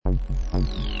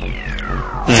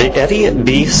The Eddie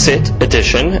B. Sit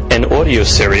edition and audio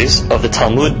series of the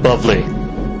Talmud Bavli.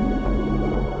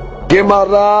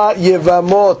 Gemara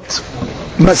Yevamot.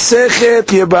 Masechet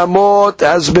Yevamot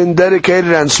has been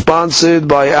dedicated and sponsored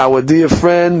by our dear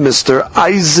friend Mr.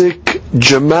 Isaac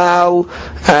Jamal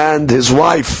and his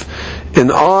wife in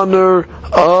honor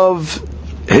of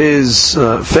his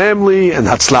family and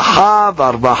Hatzlacha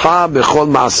v'arvacha b'chol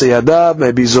ma'aseh yadav.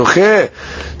 May be zocheh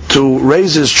to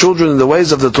raise his children in the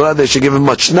ways of the Torah. They should give him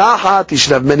much nahat. He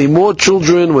should have many more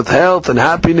children with health and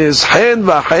happiness. Chen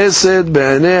v'chesed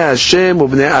be'anei Hashem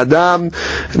u'bnei Adam.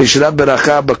 And he should have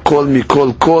beracha b'kol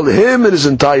mikol kol. Him and his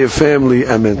entire family.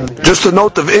 Amen. Just a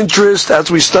note of interest,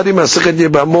 as we study Masechet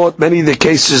Yevamot, many of the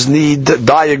cases need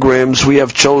diagrams. We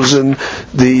have chosen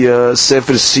the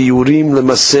Sefer Shiurim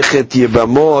leMasechet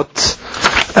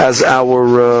Yevamot as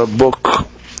our book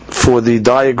for the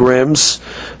diagrams,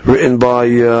 written by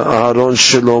Aharon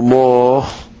Shlomo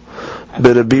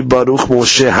Berabi Baruch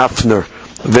Moshe Hafner,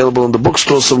 available in the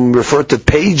bookstore. So when we refer to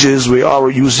pages, we are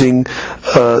using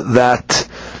that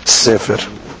Sefer.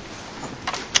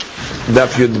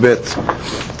 Daf Yud Bet.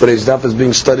 Today's daf is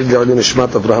being studied by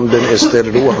Nishmat Avraham ben Esther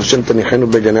Ruach Hashem Tanichenu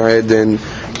Began Eden.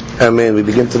 Amen. We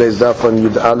begin today's daf on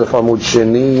Yud Aleph Amud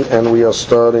Sheni, and we are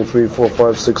starting 3, 4,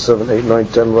 5, 6, 7, 8, 9,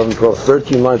 10, 11, 12,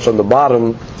 13 lines on the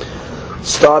bottom,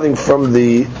 starting from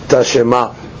the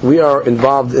Tashema. We are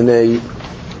involved in a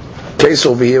case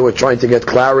over here. We're trying to get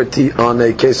clarity on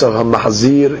a case of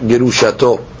Mahazir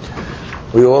Gerushato.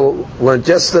 We all learned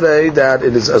yesterday that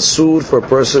it is asur for a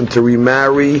person to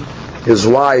remarry his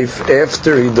wife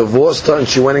after he divorced her and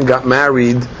she went and got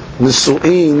married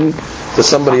Nisu'in to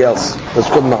somebody else. That's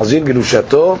called Mahazir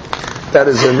Gerushato. That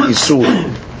is an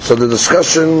Isur. So the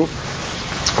discussion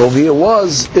over here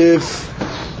was, if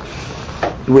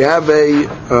we have a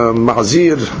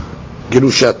Mahazir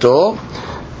Gerushato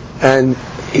and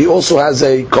he also has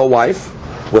a co-wife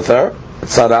with her,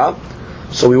 Tzara,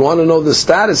 so we want to know the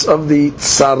status of the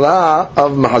Tzara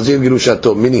of Mahazir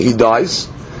Gerushato, meaning he dies.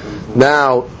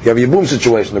 Now you have a Yibum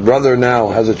situation. The brother now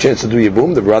has a chance to do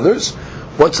Yibum, the brothers.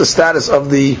 What's the status of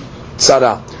the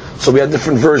Tzara? So we had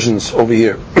different versions over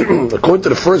here. According to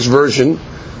the first version,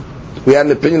 we had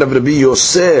an opinion of Rabbi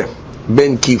Yosef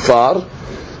ben Kifar,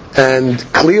 and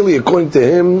clearly according to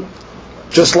him,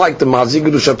 just like the Mahazir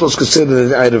Gerushato is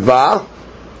considered an Irva,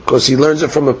 because he learns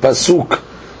it from a pasuk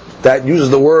that uses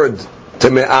the word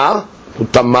Teme'ah,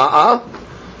 Utama'a,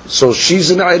 so she's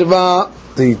an Irva,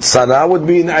 the Tzara would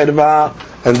be an Irva,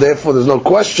 and therefore there's no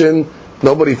question,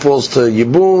 nobody falls to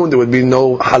Yibun, there would be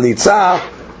no Halitza,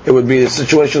 it would be a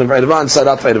situation of Irva and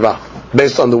Tzarat Irva,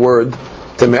 based on the word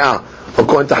Teme'ah.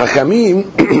 According to Hachamim,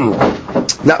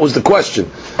 that was the question.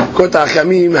 According to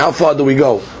Hachamim, how far do we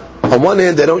go? On one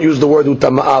hand, they don't use the word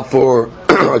Utama'a for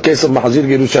a case of Mahazir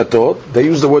Gerushato, they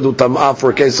use the word Utama'a for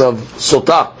a case of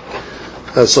Sotah.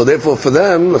 So therefore for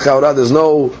them, the there's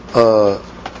no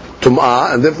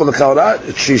Tum'ah, and therefore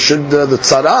the she should, the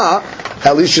Tzara,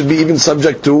 at least should be even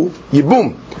subject to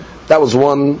Yibum. That was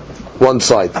one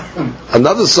side.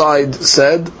 Another side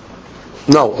said,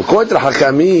 no, according to the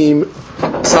Hakamim,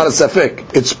 it's not a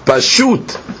Safek. It's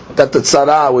Pashut that the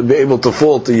Tzara would be able to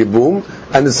fall to Yibum,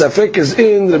 and the Safek is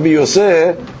in Rabbi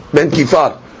Yosef ben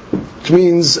Kifar. Which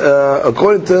means,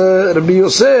 according to Rabbi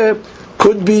Yosef,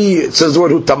 could be, it says the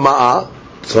word Tama'a,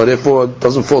 so therefore it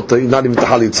doesn't fall to, not even to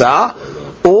Halitza.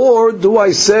 Or do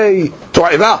I say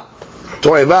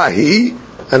To'eva he,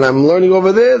 and I'm learning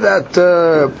over there that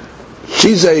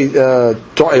she's a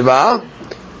To'eva,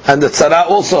 and the Tzara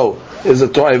also is a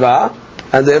To'eva,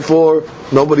 and therefore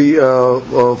nobody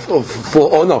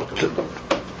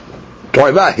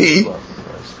To'eva he,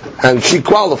 and she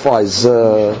qualifies,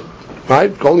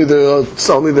 right? Only the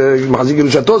Mahazir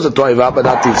Gerushato is a To'eva, but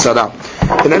not the Tzara.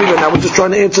 In any event, now we're just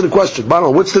trying to answer the question.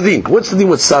 Bano, what's the deen? What's the deen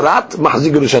with Sarat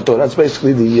Mahazir Gerushato? That's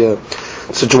basically the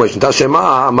situation.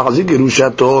 Tashema Mahazir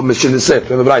Gerushato Mishinisef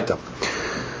in the Braita.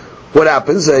 What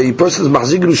happens? A person is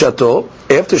Mahazir Gerushato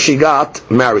after she got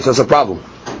married. So that's a problem.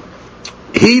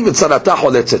 He v'tzarata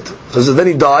holetzet. So then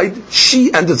he died.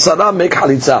 She and the tzara make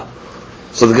halitza.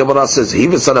 So the Gemara says, he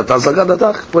v'tzarata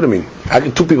zagadatach. What do you mean? How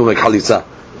can two people make halitza?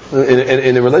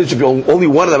 In a relationship, only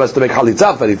one of them has to make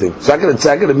halitza for anything. So I can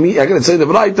say the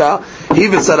Braita, he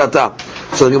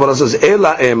v'tzarata. So the Gemara says,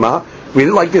 ela ema, read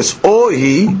it like this, o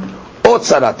he, o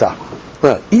tzarata.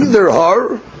 Either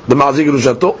her, the Mahazir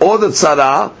Gerushato, or the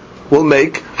tzara will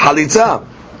make halitza.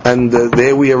 And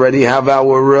there we already have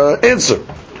our answer.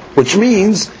 Which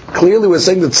means, clearly we're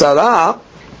saying that tzara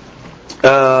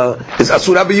is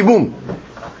asura b'yibum.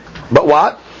 But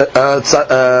what?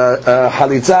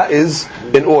 halitza is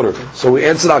in order. So we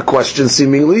answered our question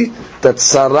seemingly that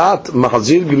Sarat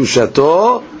Mahazir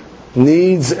Girushato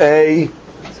needs a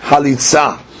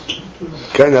halitza.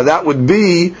 Okay, now that would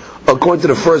be according to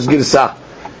the first Girsa.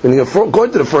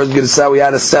 According to the first Girsa, we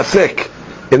had a safek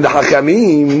in the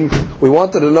Hakamim. We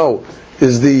wanted to know,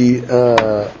 is the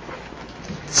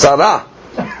Sarah,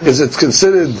 is it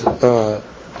considered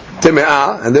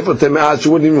Teme'ah, and therefore Teme'ah she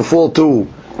wouldn't even fall to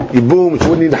Yibum, she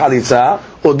wouldn't need Halitza,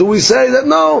 or do we say that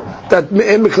no, that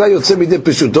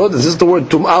this is the word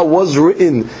Tum'ah was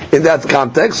written in that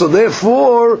context, so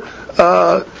therefore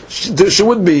she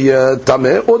would be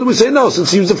Tameh, or do we say no,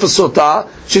 since she used it for Sotah,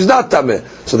 she's not Tameh.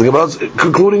 So the Gemara is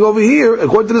concluding over here,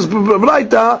 according to this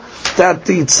Braita, that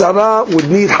the Tzara would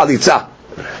need Halitza,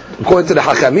 according to the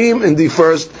Hakamim in the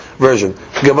first version.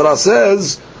 The Gemara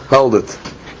says, hold it.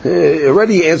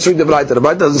 Already answering the Braita. The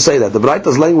Braita doesn't say that. The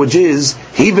Braita's language is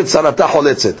he v'tzarata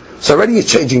holetzet. So already you're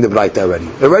changing the Braita already.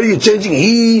 Already you're changing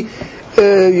he.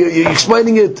 You're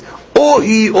explaining it or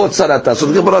he or tzarata. So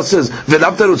the Gemara says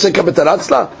v'nafta rutzeka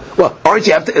betaratzla. Well, aren't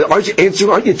you answering?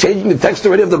 Aren't you changing the text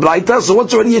already of the Braita? So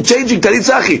what's already you're changing?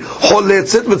 Taritzachi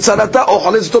holetzet v'tzarata or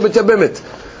holetzet b'tabemet.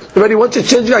 Already once you're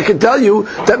changing, I can tell you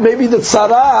that maybe the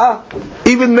tzara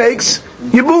even makes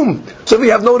yibum. So if we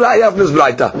have no ra'ayah from this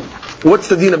Braita, what's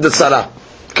the deen of the tzara?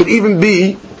 Could even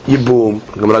be yibum.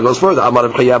 Gemara goes further. Amar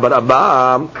Reb Chaya bar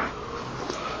Abba.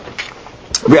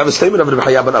 We have a statement of Reb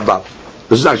Chaya bar Abba.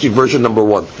 This is actually version number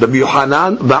 1. Rabbi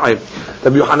Yohanan ba'if.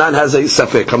 Rabbi Yohanan has a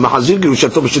safek. Mahazir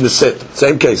girushato m'sheniset.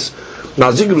 Same case.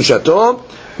 Mahazir girushato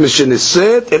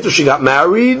m'sheniset. After she got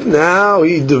married, now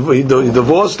he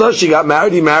divorced her. She got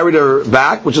married. He married her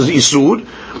back, which is isur.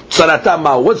 Tzarata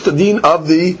ma. What's the deen of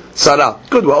the tzara?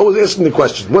 Good. We're always asking the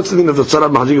question. What's the deen of the tzara?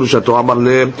 Mahazir girushato. Amar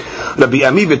le Rabbi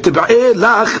Ami v'tib'e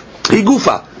lach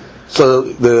higufa. So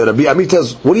the Rabbi Ami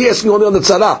says, what are you asking only on the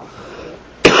tzara?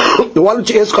 Why don't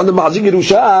you ask on the Mahazir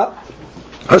Girusha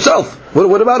herself?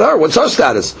 What about her? What's her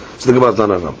status? So the Gemara says,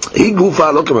 no. He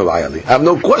gufa lo k'mevayali. I have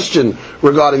no question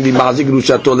regarding the Mahazir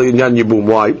Girusha tole inyan yibum.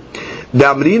 Why?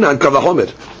 Damrina and kavahomer.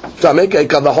 So I make a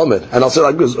kavahomer, and I'll say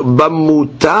like this: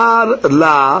 Bamutar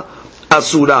la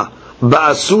asura,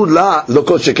 ba'asur la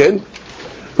loko sheken,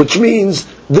 which means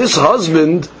this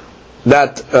husband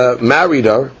that married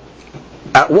her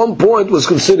at one point was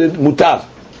considered mutar.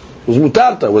 Was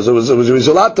mutarta, was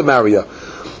allowed to marry her.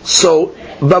 So,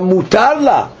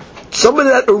 bamutarla, somebody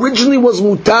that originally was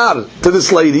mutar to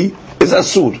this lady is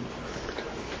asur.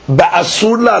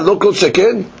 Ba'asurla lokol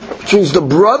sheken, which means the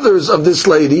brothers of this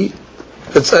lady,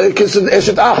 it's considered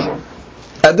eshet ach.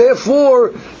 And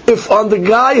therefore, if on the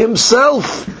guy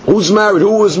himself who's married,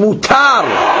 who was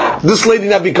mutar, this lady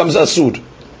now becomes asur.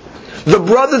 The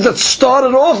brothers that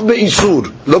started off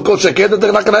be'isur, lokol sheken, that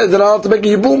they're not allowed to make a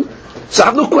yibum. So I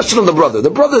have no question on the brother. The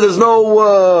brother, there's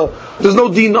no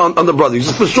deen on the brother.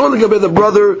 For sure, the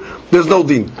brother, there's no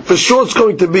deen. For sure, it's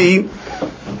going to be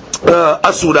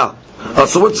asura.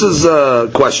 So what's his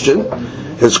question?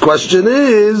 His question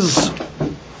is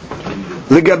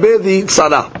legabe the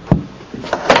tzara.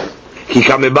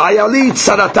 Hikamebaya li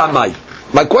tzara tamai.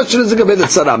 My question is legabe the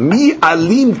tzara. Mi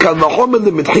alim kal vachomer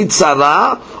lemidchit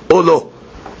tzara or no?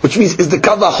 Which means, is the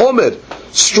kal vachomer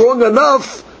strong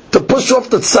enough to push off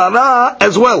the tzara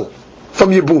as well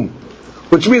from Yibum?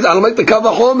 Which means I'll make the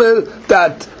kavahomer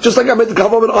that, just like I made the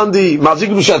kavahomer on the Mahazir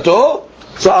Girushato,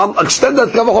 so I'll extend that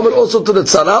kavahomer also to the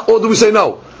tzara, or do we say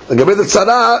no? Like I made the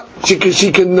tzara, she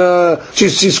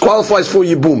qualifies for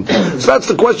Yibum. So that's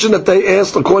the question that they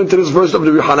asked according to this verse of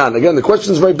the Yohanan. Again, the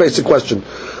question is a very basic question.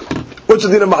 What's the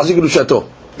din of Mahazir Girushato?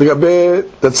 The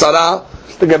tzara,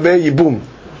 the Yibum.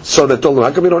 So they told him,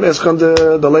 how come you don't ask on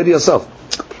the lady herself?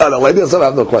 The lady herself, I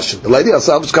have no question. The lady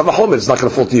herself is kavahomer, it's not going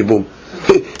to fall to Yibum.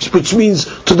 Which means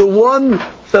to the one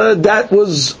that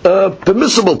was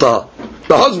permissible to her,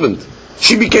 the husband,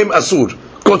 she became asur.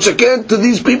 Kocheken to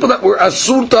these people that were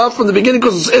asur to her from the beginning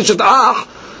because it's eshet ach,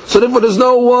 so therefore there's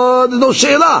no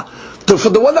she'elah. For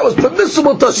the one that was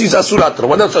permissible to her, she's asurat. The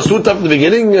one that's asur to her from the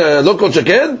beginning, no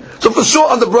kocheken. So for sure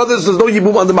on the brothers, there's no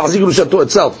Yibum on the Mahazir Girushato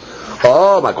itself.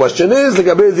 Oh, my question is, the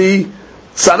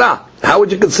tzara. How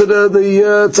would you consider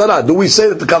the tzara? Do we say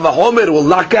that the kavahomer will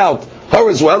knock out her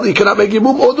as well? You cannot make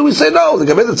yibum, or do we say no? The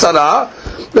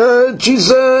tzara,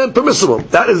 she's permissible.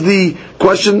 That is the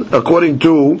question according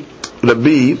to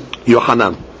Rabbi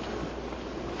Yohanan.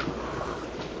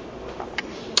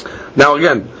 Now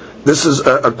again, this is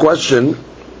a question,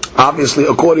 obviously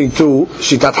according to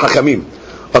Shitat Hakamim.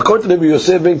 According to Rabbi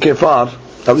Yosef ben Kefar,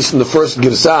 at least in the first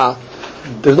Girsa,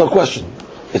 there's no question.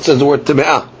 It says the word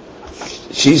Teme'ah.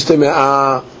 She's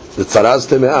Teme'ah, The tzaraz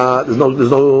teme'ah,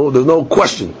 there's no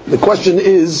question. The question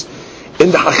is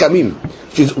in the Hachamim.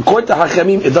 According to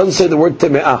Hachamim, it doesn't say the word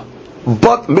teme'ah.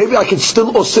 But maybe I can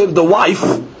still osir the wife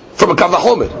from a kav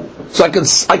hachomer. So I can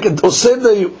osir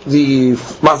the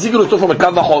mahzik gerushto from a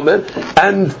kav hachomer,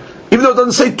 and even though it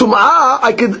doesn't say tum'ah,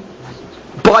 I could,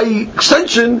 by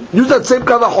extension, use that same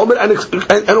kav hachomer and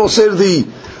osir the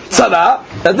tzara,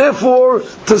 and therefore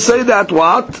to say that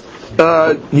what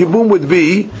yibum would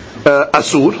be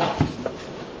asur.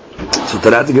 So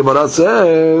Tanat the Gemara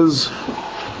says.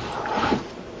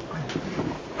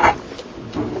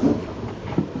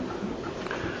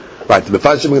 Right, the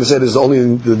Mefashim I'm going to say this is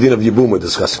only the din of Yibum we're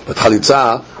discussing, but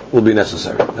Chalitza will be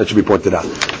necessary. That should be pointed out.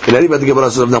 In any event, the Gemara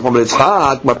says of Nachman ben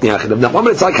Yitzchak, Nachman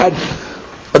ben Yitzchak had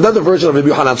another version of Rabbi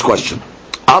Yohanan's question.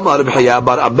 Amar Rabbi Chaya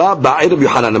bar Abba ba'ir Rabbi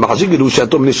Yohanan, Ma'azik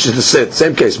Gerushato Mnishet,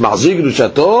 same case, Ma'azik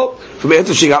Gerushato, from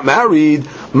after she got married,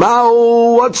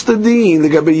 Ma'u, what's the din? The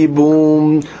Gabi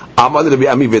Yibum, Amar Rabbi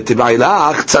Ami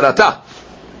v'tibailach tzarata.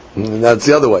 That's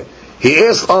the other way. He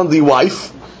asked on the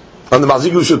wife, on the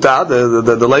Mazik Shuta,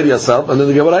 the lady herself, and then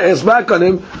the Gemara asked back on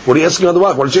him, what are you asking on the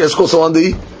wife? Why don't you ask also on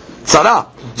the Tzara?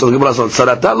 So the Gemara said,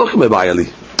 Tzarata, look me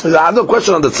ba'ayali. I have no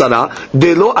question on the Tzara.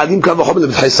 De lo adim kav hachomer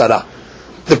leb'tchei Tzara.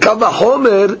 The kav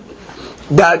hachomer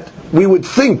that we would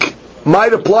think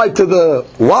might apply to the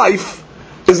wife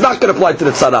is not going to apply to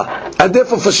the Tzara. And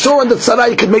therefore, for sure on the Tzara,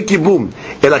 you can make yibum.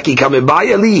 Elaki kame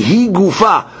ba'ayali, hi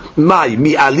gufa, mai,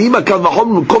 mi alima kav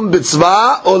hachomer mukom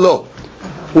b'tzva, o lo.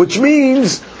 Which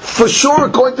means, for sure,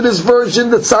 according to this version,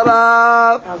 the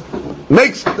tzara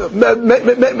makes.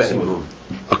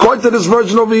 According to this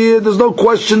version over here, there's no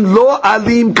question. Lo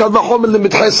alim kavachom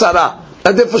lemitchei tzara,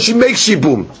 and therefore she makes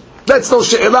shibum. That's no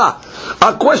she'elah.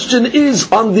 Our question is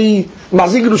on the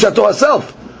mazik gerushato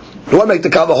herself. Do I make the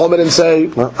kavachom and say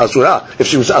asura? If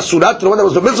she was asura to the one that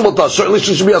was permissible to her, certainly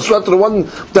she should be asura to the one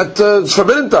that is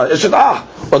forbidden to her. It should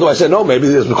Or do I say no? Maybe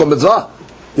there's become mitzvah.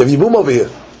 You have yibum over here.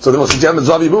 So therefore, since you have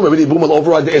mitzvah yibum, maybe the yibum will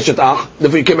override the eshet ach.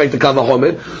 Therefore, you can't make the kav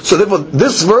hachomer. So therefore,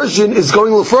 this version is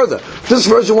going a little further. This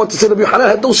version wants to say that Rabbi Yohanan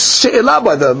had no she'elah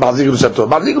by the Ma'azik Gerushato.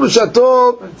 Ma'azik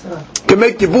Gerushato can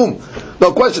make yibum.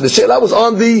 No question. The she'elah was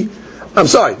on the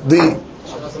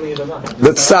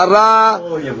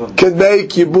tzara can make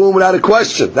yibum without a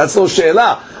question. That's no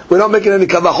she'elah. We're not making any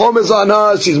kavachomers on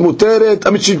her. She's muteret.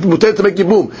 She's muteret to make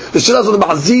yibum. The she'elah is on the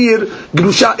Ma'azir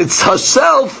Gerusha. It's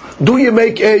herself. Do you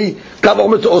make a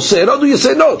kavachomer to osir? Or do you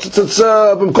say no? It's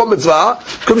b'mkom mitzvah.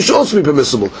 It should also be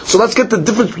permissible. So let's get the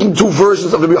difference between two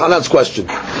versions of Rabbi Yohanan's question.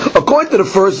 According to the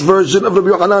first version of Rabbi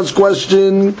Yohanan's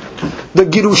question, the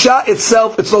Gerusha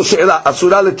itself, it's no she'elah.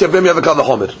 Asura l'tiyavem, you have a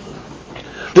kavachomer.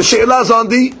 The she'elah is on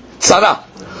the tzara.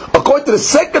 According to the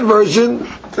second version,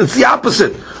 it's the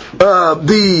opposite.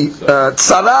 The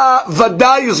tzara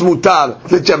vaday is mutar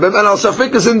l'tiyavem, and our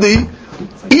safek is in the,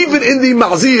 even in the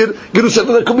ma'azir gerusha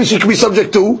that she could be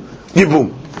subject to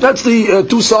yibum. That's the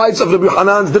two sides of Rabbi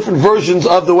Yohanan's different versions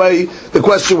of the way the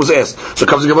question was asked. So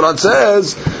comes the Gemara and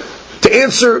says to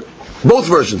answer both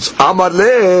versions. Amar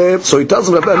le. So he tells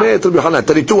him Rabbi Yohanan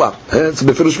Taritua. It's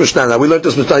befirush Mishnah. Now we learned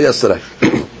this Mishnah yesterday.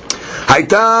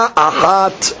 Hayta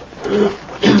achat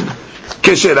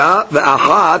keshera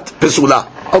ve'achat pesula.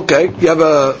 Okay, you have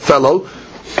a fellow.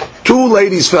 Two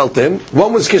ladies felt in.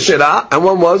 One was keshera and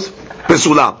one was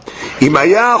pesula.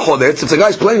 Imaya choletz. If the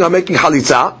guy's planning on making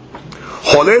halitza,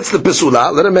 choletz the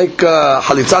pesula, let him make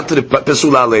halitza to the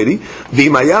pesula lady.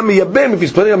 V'imaya miyabem. If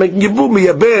he's planning on making yibum,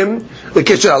 miyabem the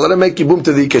keshera, let him make yibum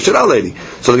to the keshera lady.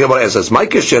 So the Gemara says, my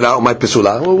keshera or my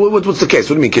pesula? What's the case?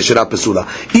 What do you mean keshera pesula?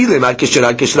 Ile my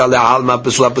keshera le'alma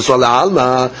pesula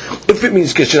le'alma. If it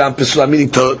means keshera pesula, meaning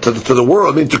to the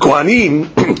world, meaning to kohanim,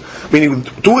 meaning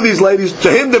two of these ladies, to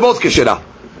him they're both keshera.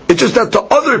 It's just that to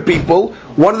other people,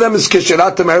 one of them is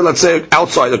keshera to marry, let's say,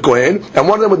 outside a kohen, and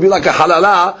one of them would be like a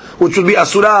halala, which would be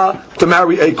asura to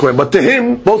marry a kohen. But to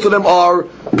him, both of them are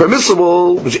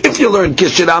permissible, which if you learn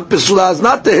keshera pesula is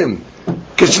not to him.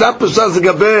 Keshera pesula is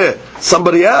gabe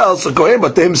somebody else, a kohen,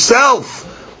 but to himself,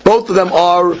 both of them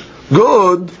are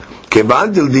good. Since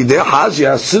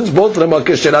both of them are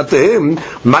keshera to him,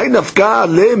 my nafka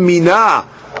le mina.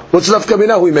 What's nafka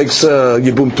mina? Who he makes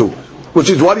yibum to? Which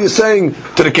is, what are you saying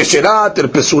to the keshera, to the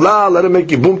pesula? Let him make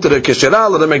yibum to the keshera.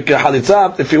 Let him make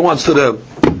halitza if he wants to the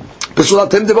pesula.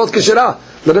 To him they both keshera.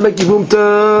 Let him make yibum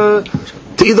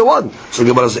to either one. So the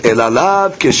Gemara says,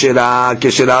 elalav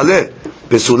keshera le,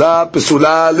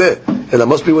 pesula le. And that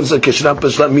must be what it says. Keshera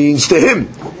pesula means to him.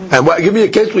 And give me a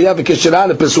case where you have a keshera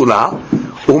and a pesula.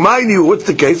 Umayni, what's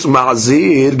the case?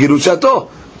 Ma'azir girushato.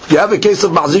 You have a case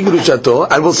of ma'azir girushato,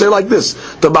 and we'll say like this: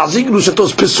 the ma'azir girushato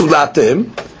is pesula to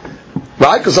him.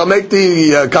 Right? Because I'll make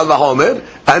the kal vachomer,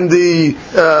 and the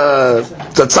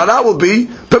tzara will be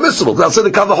permissible. Now, say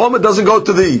the kavahomer doesn't go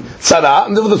to the tzara,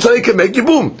 and the tzara can make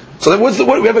yibum. So then,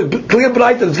 we have a clear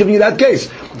bright that's giving you that case.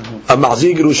 A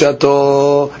ma'zi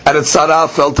gerushato, and a tzara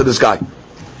fell to this guy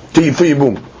for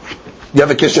yibum. You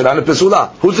have a keshera and a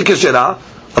pesula. Who's the keshera?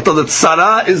 After the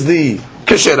tzara is the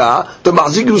keshera, the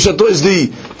ma'zi gerushato is the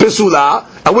pesula,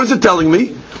 and what is it telling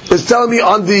me? It's telling me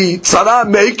on the tzara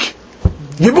make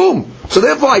yibum. So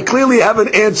therefore, I clearly have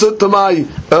an answer to my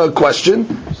question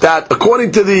that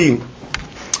according to the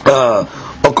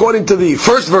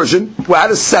first version, where I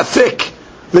had a safik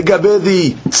legabe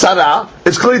the tzara,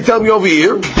 it's clearly telling me over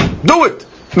here, do it,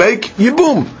 make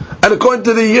yibum. And according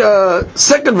to the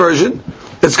second version,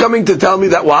 it's coming to tell me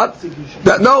that what?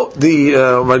 That no,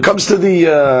 when it comes to the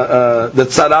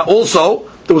tzara also,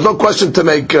 there was no question to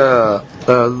make.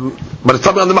 But it's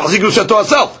talking on the Mahzik Rushato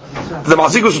herself. The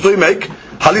Mahzik Rushato make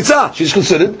Halitza. She's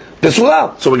considered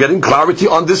Pesula. So we're getting clarity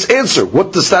on this answer.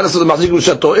 What the status of the Mahzik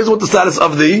Rushato is, what the status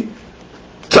of the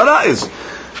Tzara is.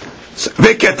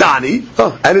 Veketani.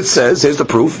 And it says, here's the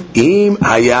proof. Im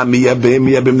hayam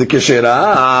miyabim the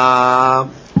keshera.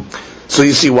 So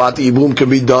you see what? Ibum can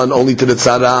be done only to the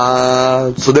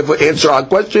tzara. So therefore answer our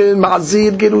question.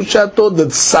 Ma'azir gerushato. The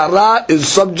tzara is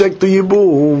subject to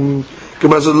Ibum.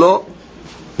 Gemara says,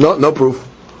 no proof.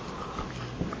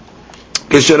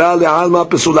 Keshera le'alma,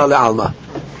 pesula le'alma.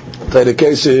 The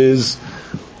case is,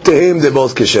 to him they're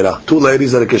both keshera. Two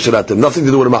ladies that are keshera to him. Nothing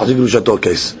to do with the Ma'azir gerushato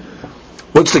case.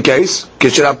 What's the case?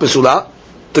 Keshera pesula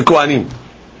to Kohanim.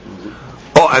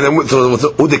 Oh, and then with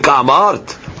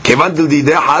Udikamart. Kevan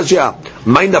dildideh hashya.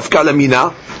 May nafka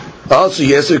lamina. Oh, so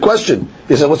he answered the question.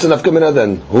 He said, what's the nafka mina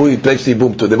then? Who he makes the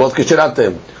boom to? They both keshera to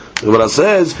him. The Gemara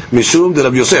says, Mishum de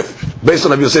Rav Yosef. Based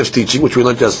on Rav Yosef's teaching, which we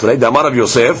learned yesterday, the Amar Rav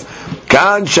Yosef,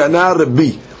 Kan Shana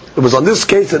Rabbi. It was on this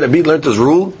case that Rabbi learned his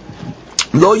rule,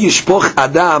 Lo yishpoch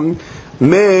Adam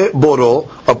me boro.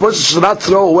 A person should not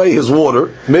throw away his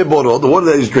water, me boro, the water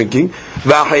that he's drinking,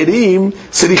 v'achirim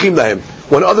sirichim lahem,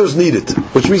 when others need it.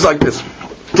 Which means like this.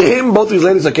 To him, both of these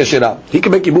ladies are keshera. He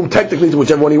can make yibum technically to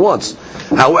whichever one he wants.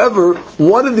 However,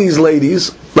 one of these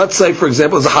ladies, let's say for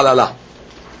example, is a halala.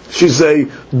 She's a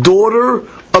daughter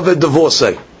of a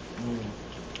divorcee.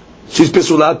 She's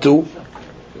pesula to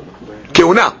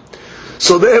keuna.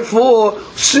 So therefore,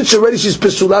 since already she's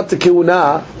pesula to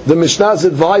keuna, the Mishnah is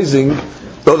advising,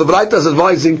 or the Braita is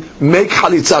advising, make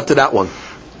halitza to that one.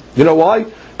 You know why?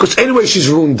 Because anyway she's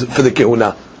ruined for the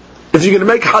keuna. If you're going to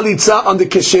make halitza on the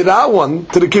keshera one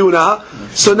to the keuna,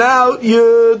 so now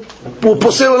you will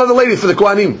posel another lady for the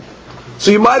kohanim.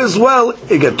 So you might as well,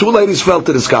 again, two ladies fell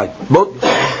to this guy.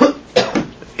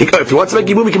 If he wants to make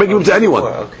yibum, he can make yibum to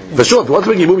anyone. For sure, if he wants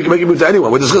to make yibum, he can make yibum to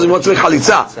anyone. We're discussing if he wants to make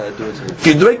halitza. If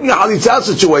you're making a halitza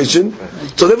situation,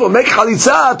 so therefore make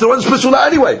halitza to one pesula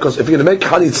anyway. Because if you're going to make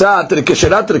halitza to the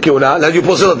keshera to the kiuna, then you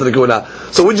posel to the kiuna.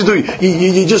 So what did you do?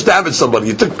 You just damaged somebody.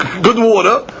 You took good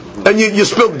water and you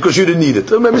spilled it because you didn't need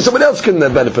it. Maybe somebody else can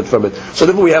benefit from it. So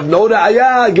therefore we have no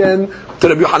ra'aya again to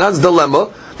Rabbi Yohanan's dilemma.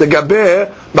 The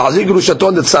gaber ma'azik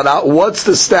gerushaton the tzara. What's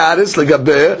the status? The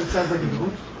gaber.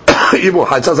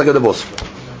 It sounds like a divorce.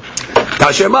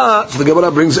 Tashema, so the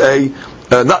Gemara brings a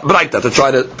not Braita to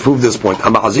try to prove this point.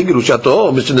 Ma'azir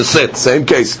gerushato, Mishnah Set, same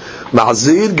case.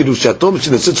 Ma'azir gerushato,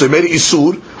 Mishnah Set. So he made it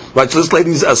isur, right? So this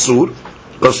lady is asur,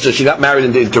 because she got married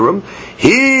in the interim.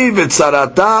 He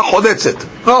v'tzarata chodetzet.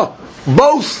 Oh,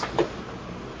 both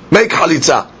make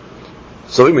halitza.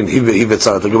 So I mean, he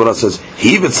v'tzarata. The Gemara says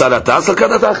he v'tzarata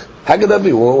salkadatach. How can that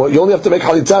be? Well, you only have to make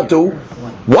halitza to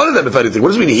one of them, if anything. What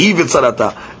does it mean? He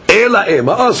v'tzarata. Ela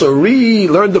ema. Oh, so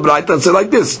relearn the Braita and say like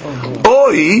this: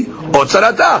 Ohi or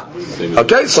tzarata.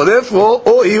 Okay, so therefore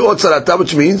ohi or tzarata,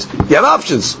 which means you have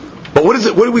options. But what is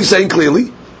it? What are we saying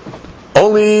clearly?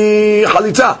 Only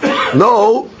halitza.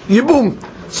 No yibum.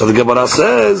 So the Gemara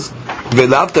says,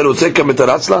 "Velav terotzeka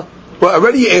mitaratzla." Well,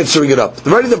 already you're answering it up.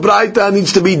 Already the Braita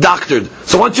needs to be doctored.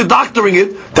 So once you're doctoring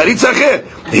it, taritzacheh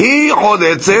he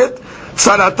chodetzet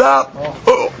tzarata.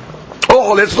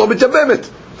 Oh, let's not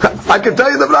mityabemet. I can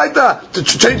tell you the Braita to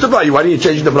change the Braita. Why are you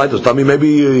changing the Braita? Tell me maybe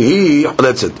he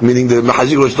that's it, meaning the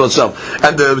Mahazir Roshto itself,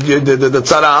 and the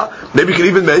Tzara. Maybe you can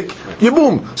even make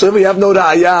Yibum. So if we have no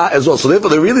Ra'aya as well. So therefore,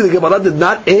 the Gemara did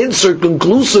not answer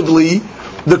conclusively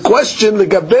the question. The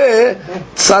Gabe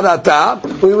Tzarata.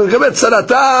 The Gabe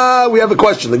Tzarata, we have a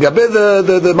question. The Gabe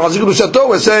the Mahazir Roshto,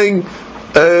 we're saying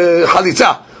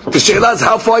Halitza. The sheila is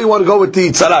how far you want to go with the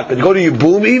tzara. Can you go to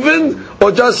Yibum even,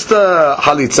 or just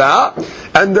halitza?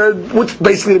 And what's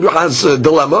basically Rabbi Yohanan's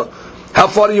dilemma? How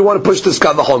far do you want to push this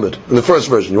kavahomer in the first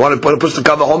version? You want to push the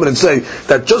kavahomer and say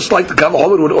that just like the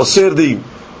kavahomer would osir the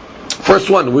First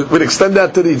one, we'd extend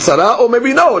that to the tzara, or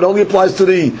maybe no, it only applies to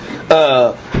the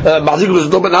ma'azik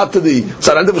l'shato, but not to the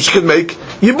tzara, and therefore she can make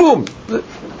yibum.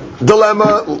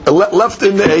 Dilemma left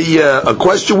in a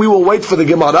question. We will wait for the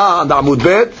Gemara on the Amud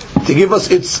Bet to give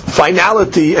us its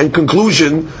finality and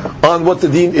conclusion on what the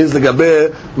deen is, the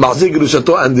gabe ma'azik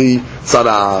l'shato and the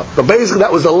tzara. But basically,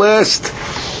 that was the last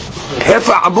half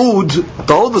a amud.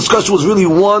 The whole discussion was really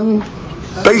one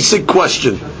basic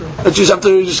question. Let's just have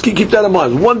to keep that in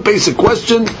mind. One basic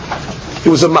question. It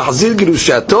was a mahzir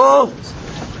gerushato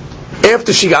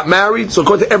after she got married. So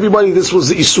according to everybody, this was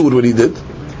the isur what he did.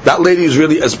 That lady is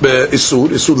really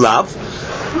isur lav.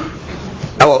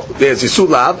 Well, there's isur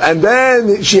lav, and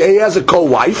then he has a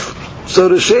co-wife. So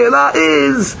the sheila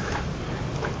is,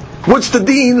 what's the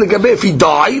deen? If he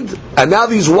died, and now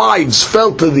these wives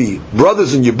fell to the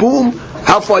brothers in Yibum,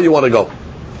 how far you want to go?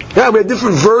 Yeah, we had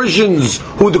different versions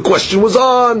who the question was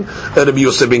on. Rabbi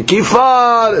Yosef ben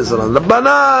Kifar, is it on the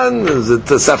Banan? Is it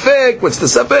the Safek? What's the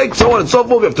Safek? So on and so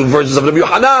forth. We have two versions of Rabbi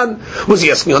Yohanan. Was he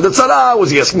asking on the Tzara? Was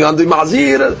he asking on the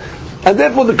Ma'azir? And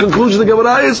therefore the conclusion of the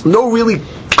Gemara is no really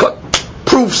cut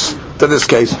proofs to this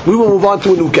case. We will move on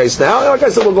to a new case now. And like I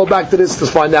said, we'll go back to this to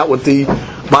find out what the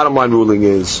bottom line ruling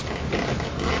is.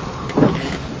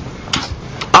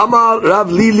 Amar Rav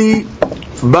Lili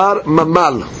Bar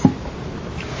Mamal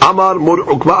Amar Mor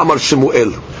Ukma Amar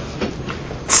Shemuel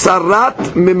Tsarat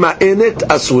Mima'enet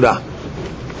Asura.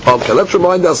 Okay, let's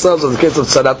remind ourselves of the case of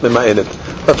Tsarat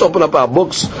Mima'enet. Let's open up our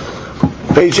books,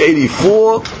 page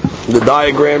 84, the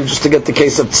diagram, just to get the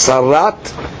case of Tsarat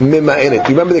Mima'enet.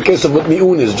 You remember the case of what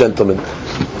Mi'un is, gentlemen?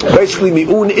 Basically,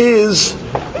 Mi'un is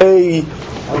a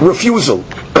refusal,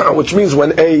 which means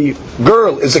when a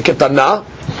girl is a ketana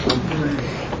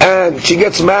and she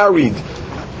gets married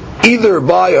either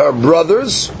by her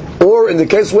brothers, or in the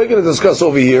case we're going to discuss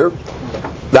over here,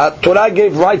 that Torah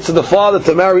gave rights to the father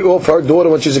to marry off her daughter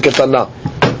when she's a ketana.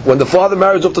 When the father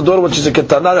marries off the daughter when she's a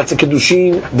ketana, that's a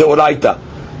kedushin deoraita.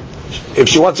 If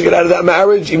she wants to get out of that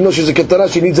marriage, even though she's a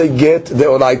ketana, she needs a get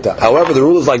deoraita. However, the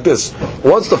rule is like this: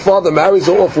 once the father marries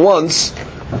her off once,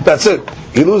 that's it.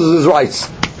 He loses his rights.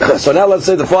 So now let's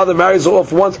say the father marries her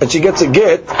off once and she gets a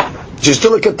get, she's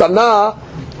still a ketana.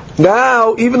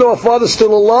 Now, even though her father's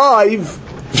still alive,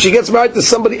 if she gets married to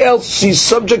somebody else, she's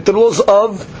subject to the laws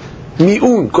of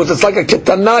mi'un, because it's like a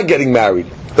ketana getting married.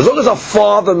 As long as her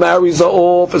father marries her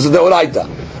off, it's a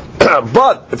deoraita.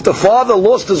 But if the father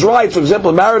lost his rights, for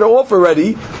example, married her off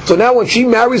already, so now when she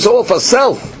marries her off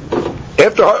herself,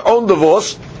 after her own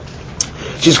divorce,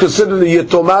 she's considered a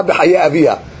yetoma b'haya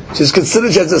aviyah. She's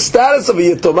considered, she has the status of a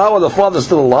yetoma when the father's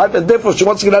still alive, and therefore she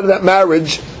wants to get out of that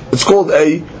marriage. It's called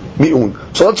a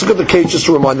mi'un. So let's look at the case just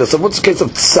to remind us of what's the case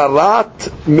of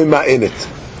tsarat mima'enet.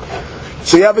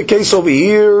 So you have a case over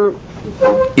here.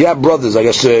 You have brothers, I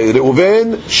guess,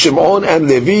 Reuven, Shimon, and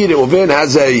Levi. Reuven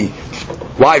has a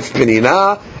wife,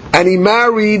 Penina, and he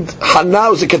married Hannah,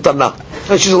 who's a ketana,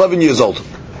 and she's 11 years old.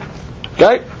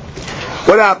 Okay?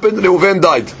 What happened? Reuven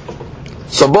died.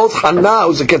 So both Hannah,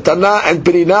 who's a ketana, and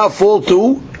Penina fall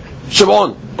to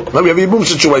Shimon. Now we have a boom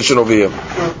situation over here.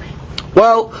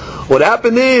 Well, what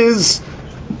happened is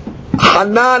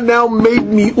Hannah now made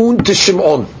mi'un to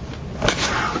Shimon.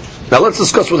 Now let's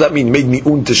discuss what that means, made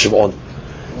mi'un to Shimon.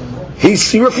 He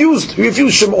refused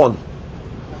Shimon.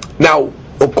 Now,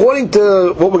 according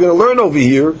to what we're going to learn over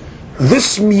here,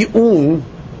 this mi'un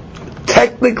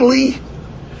technically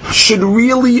should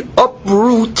really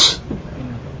uproot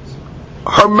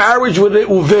her marriage with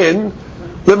Reuven,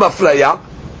 Lemafreya,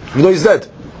 even though he's dead.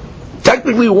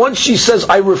 Technically, once she says,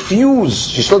 I refuse,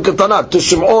 she's still ketana, to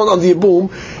Shimon on the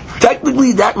Yibum,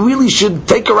 technically that really should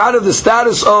take her out of the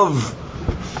status of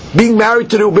being married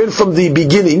to Reuben from the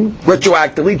beginning,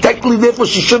 retroactively. Technically, therefore,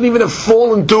 she shouldn't even have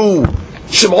fallen to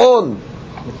Shimon,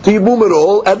 to Yibum at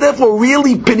all, and therefore,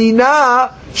 really,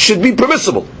 Penina should be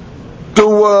permissible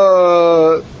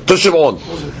to Shimon.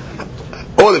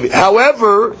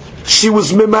 However, she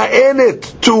was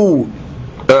mima'enet to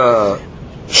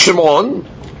Shimon,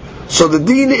 so the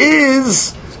deen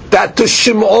is that to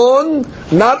Shimon,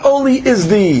 not only is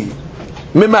the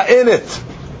mima'enet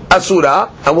asura,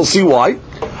 and we'll see why,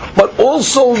 but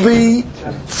also the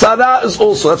tzara is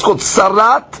also, that's called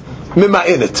tsarat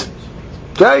mima'enet.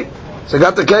 Okay? So you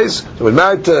got the case? They were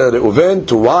married to Reuven,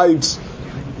 two wives.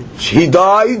 He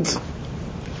died.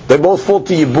 They both fall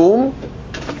to Yibum.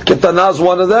 Ketana is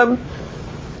one of them.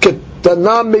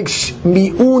 Ketana makes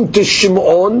mi'un to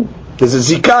Shimon. There's a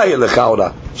zikaya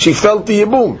lechaura. She fell to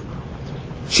Yibum.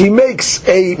 She makes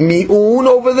a mi'un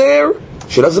over there.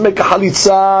 She doesn't make a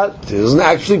halitza. She doesn't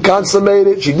actually consummate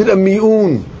it. She did a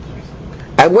mi'un.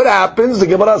 And what happens? The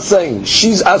Gemara is saying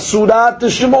she's asura to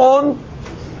Shimon,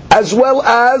 as well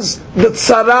as the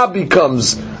tzara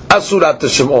becomes asurat to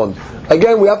Shimon.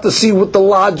 Again, we have to see what the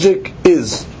logic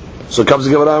is. So it comes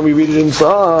to Gemara and we read it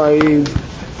inside.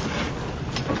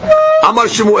 Amar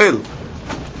Shemuel.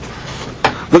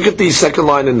 Look at the second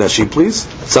line in Nashi, please.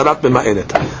 Tzarat b'ma'enet.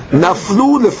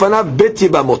 Naflu lefanav bet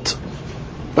Yevamot.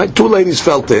 Right, two ladies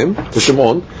fell to him, to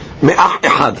Shimon. Me'ach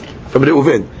ehad, from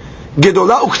Reuven.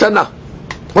 Gedola uktana.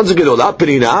 One's a gedola,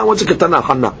 Perina. One's a ketana,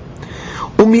 Hanna.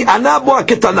 Umi'ana bo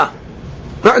ketana.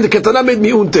 Right, and the ketana made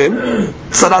mi'un to him.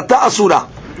 Tzarata asura.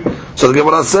 So the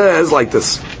Gemara says like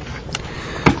this.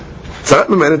 Tzarat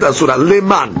b'ma'enet asura.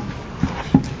 Leman.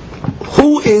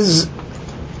 Who is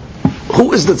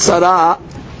the tzara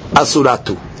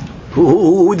asuratu?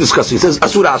 Who we discussed? He says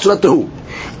asura to who?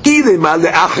 Ilema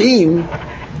le'achim.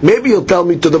 Maybe you'll tell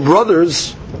me to the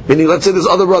brothers, meaning let's say there's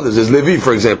other brothers. There's Levi,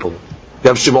 for example. You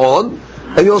have Shimon,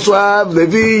 and you also have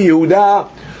Levi, Yehuda.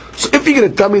 So if you're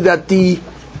going to tell me that the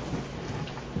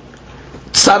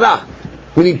tzara,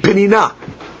 meaning Penina,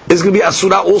 is going to be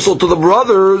asura also to the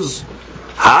brothers,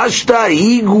 hashta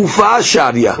hi gufa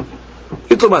sharia.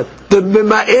 You're talking about the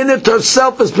Mema'enet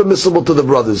herself is permissible to the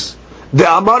brothers. The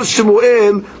Amar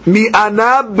Shemuel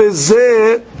mi'ana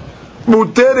bezeh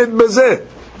muteret bezeh.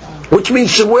 Which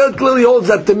means Shemuel clearly holds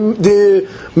that the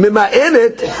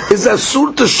Mema'enet is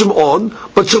asur to Shimon,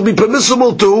 but shall be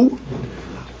permissible to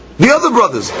the other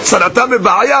brothers. Sarata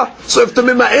mebaya. So if the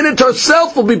Mema'enet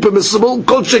herself will be permissible,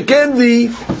 Kol Sheken the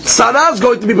Sarah is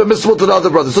going to be permissible to the other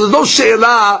brothers. So there's no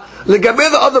she'elah. Legabe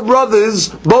the other brothers,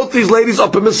 both these ladies are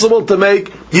permissible to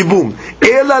make yibum.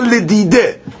 Ela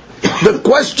lidide. The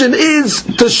question is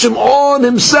to Shimon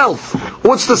himself.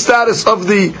 What's the status of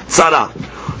the tzara?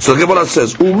 So the Gemara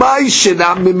says, "Umay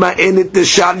shena mima'enet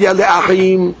desharya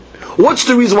le'achim." What's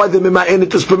the reason why the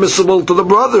mima'enet is permissible to the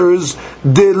brothers?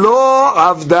 De lo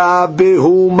avda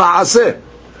behu ma'aseh.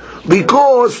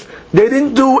 Because they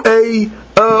didn't do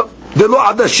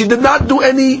she did not do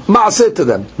any ma'aseh to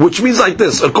them. Which means like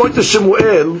this, according to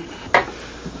Shemuel,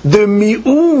 the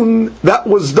mi'un that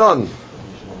was done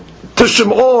to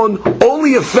Shimon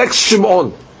only affects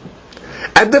Shimon.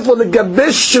 And therefore the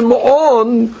gabesh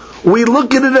Shimon, we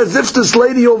look at it as if this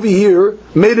lady over here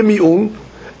made a mi'un,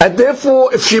 and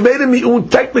therefore if she made a mi'un,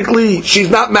 technically she's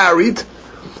not married,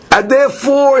 and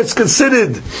therefore it's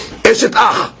considered eshet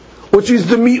ach. Which is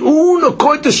the mi'un,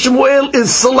 according to Shemuel,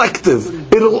 is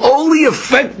selective. It'll only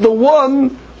affect the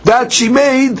one that she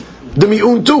made the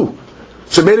mi'un to.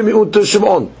 She made a mi'un to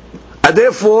Shimon. And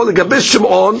therefore, the Gabish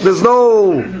Shimon, there's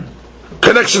no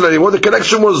connection anymore. The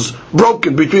connection was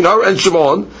broken between her and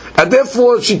Shimon. And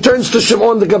therefore, she turns to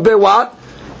Shimon, the Gabe what?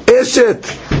 Eshet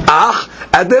ach.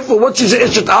 And therefore, what she's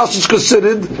eshet ach, she's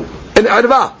considered an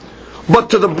arva.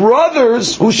 But to the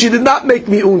brothers, who she did not make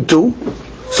mi'un to,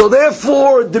 so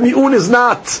therefore, the mi'un is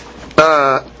not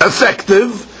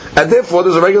effective, and therefore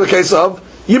there's a regular case of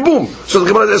yibum. So the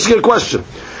Gemara is asking a question.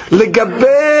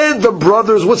 Legabe the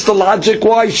brothers, what's the logic?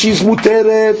 Why she's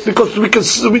muteret? Because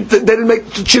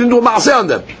she didn't do a ma'aseh on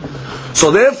them.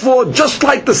 So therefore, just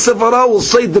like the Sevara will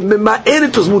say the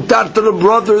mima'enet was mutar to the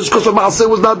brothers because the ma'aseh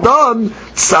was not done,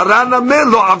 tzara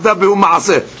nameh lo avda behu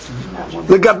ma'aseh.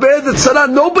 Legabe the tzara,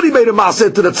 nobody made a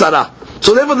ma'aseh to the tzara.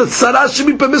 So therefore the tzara should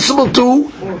be permissible to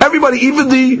everybody, even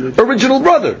the original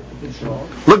brother.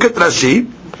 Look at Rashi,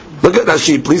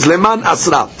 please. Leman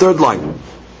asra, third line.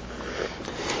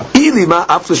 Ilima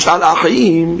after shal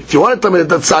achayim. If you want to tell me that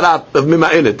the tzara of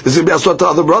mima'enet is going to be asra to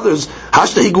other brothers,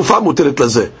 hashta hi gufa muteret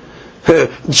lazeh.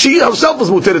 She herself was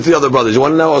muteret to the other brothers. You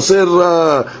want to know asir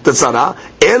the tzara?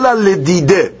 Ela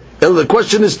ledide. The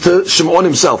question is to Shimon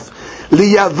himself.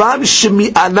 Liyavam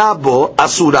shemi'ana bo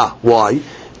asura. Why?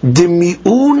 The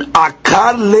mi'un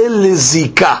akar le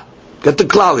zika. Get the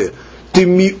klal here. The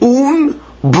mi'un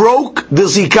broke the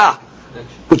zika,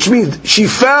 which means she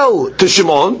fell to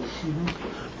Shimon.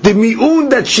 The mi'un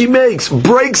that she makes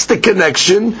breaks the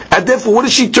connection, and therefore what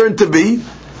does she turn to be?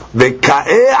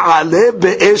 V'ka'e ale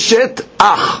be'eshet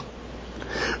ach.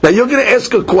 Now you're going to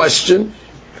ask a question.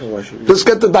 Let's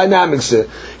get the dynamics here.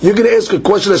 You're going to ask a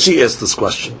question as she asked this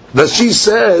question. That she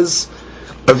says,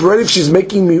 if she's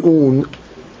making mi'un,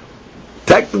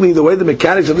 technically, the way the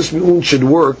mechanics of this mi'un should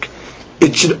work,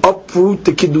 it should uproot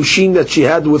the kiddushin that she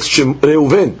had with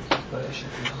Reuven.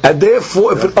 And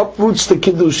therefore, if it uproots the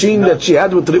kiddushin that she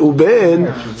had with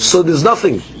Reuven, so there's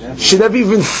nothing. She never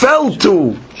even fell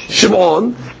to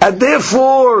Shimon, and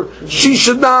therefore she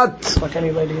should not. She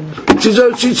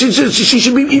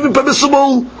should be even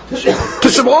permissible to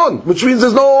Shimon, which means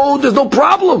there's no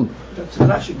problem.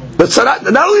 The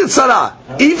tzara, not only the tzara,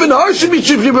 even her should be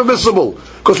permissible.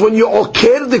 Because when you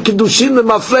okir the kiddushin the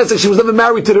mafles, she was never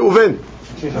married to Reuven.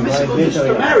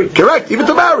 Correct, even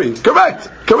to marry.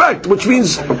 Correct. Which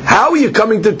means, how are you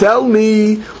coming to tell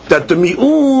me that the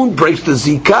mi'un breaks the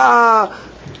zikah?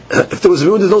 If there was a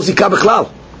mi'un, there's no zikah b'chlal.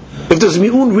 If there's a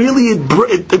mi'un, really,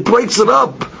 it breaks it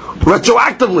up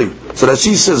retroactively. So that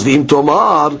she says, V'im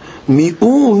tomar,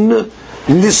 mi'un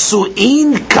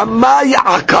nisu'in kama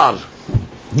ya'akar.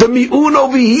 The mi'un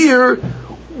over here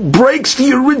breaks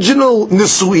the original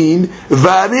nisu'in,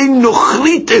 v'arein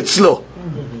nochrit etzlo.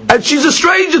 And she's a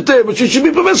stranger to him, but she should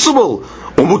be permissible.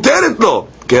 Umuteret lo.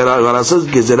 Gemara says,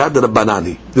 Gezerat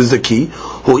Rabbanani. This is the key.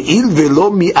 Ho'il velo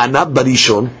mi'ana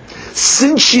barishon.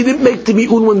 Since she didn't make the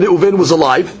mi'un when the Reuven was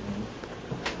alive,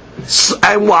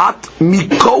 and what?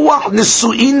 Mikoach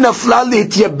nisu'in nafla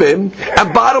le'etyabem.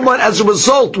 And bottom line, as a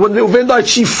result, when the Reuven died,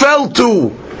 she fell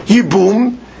to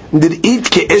Yibum, nir'it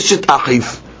ke'eshet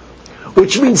achif.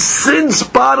 Which means, since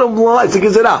bottom line, it's a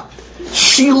Gezerah,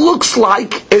 she looks like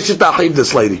Eshet Achiv,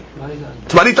 this lady.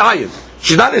 Tmarit Ayin.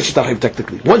 She's not Eshet Achiv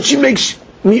technically. Once she makes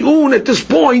mi'un at this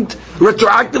point,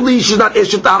 retroactively, she's not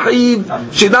Eshet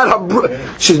Achiv.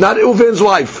 She's not Reuven's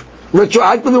wife.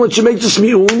 Retroactively, when she makes this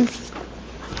mi'un,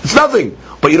 it's nothing.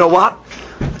 But you know what?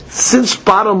 Since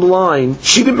bottom line,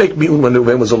 she didn't make mi'un when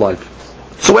Reuven was alive.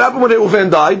 So what happened when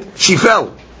Reuven died? She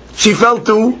fell. She fell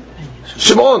to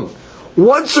Shimon.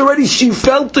 Once already she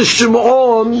fell to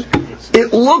Shimon,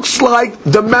 it looks like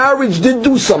the marriage did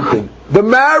do something. The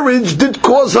marriage did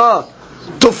cause her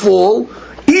to fall,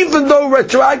 even though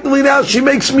retroactively now she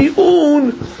makes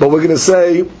mi'un. But we're going to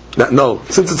say that no,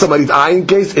 since it's a Marit Ayin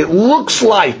case, it looks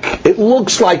like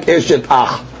Eshet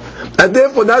Ach. And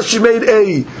therefore now she made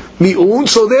a mi'un,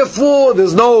 so therefore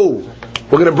we're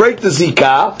going to break the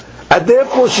zikah, and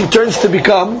therefore she turns to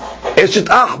become Eshet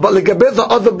Ach. But legabe the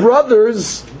other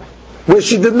brothers, where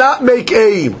she did not make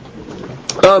a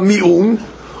mi'un,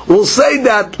 we'll say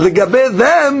that legabe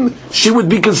them she would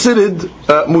be considered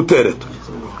muteret.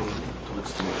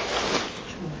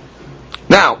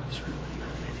 Now,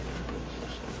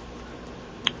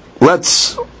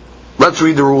 let's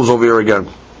read the rules over here again.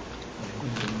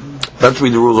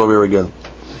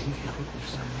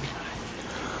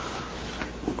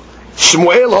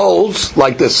 Shmuel holds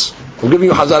like this. I'm giving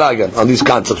you Hazara again on these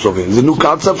concepts over here. These are new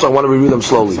concepts, I want to review them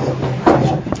slowly.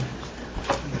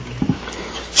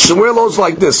 Shmuel holds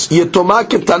like this. Yetoma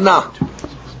ketana,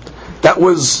 that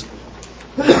was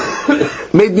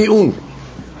made mi'un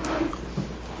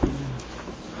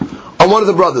on one of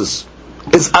the brothers,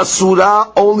 is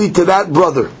asura only to that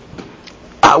brother.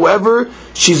 However,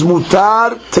 she's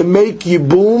mutar to make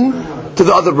yibum to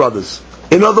the other brothers.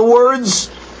 In other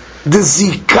words, the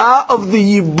zikah of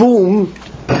the yibum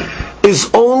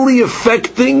is only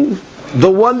affecting the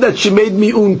one that she made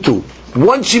mi'un to.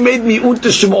 Once she made mi'un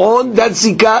to Shimon, that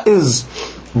zikah is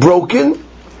broken.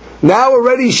 Now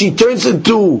already she turns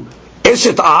into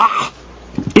Eshet Ach,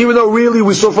 even though really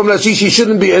we saw from Rashi she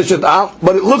shouldn't be Eshet Ach,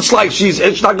 but it looks like she's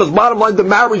Eshet Ach, because bottom line the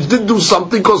marriage did do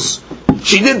something, because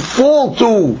she did fall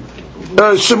to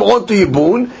Shimon to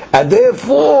Yibun, and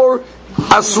therefore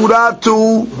Asura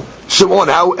to Shimon.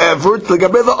 However, to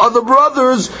the other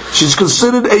brothers, she's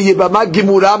considered a Yibama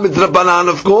Gimura Midrabanan,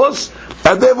 of course,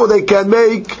 and therefore they can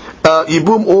make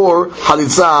Yibum or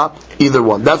Halitza, either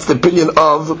one. That's the opinion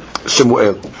of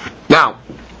Shemuel. Now,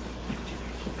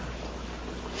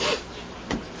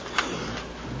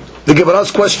 the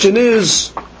Gemara's question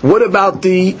is, what about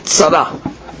the Tzara?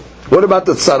 What about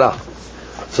the Tzara?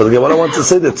 So the Gemara wants to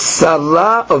say that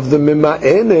Tzara of the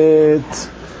Mima'enet,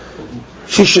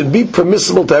 she should be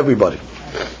permissible to everybody.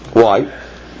 Why?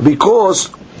 Because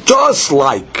just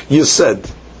like you said,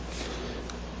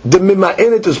 the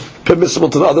Mima'enet is permissible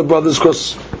to the other brothers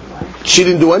because she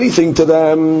didn't do anything to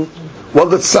them. Well,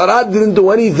 the Tzara didn't do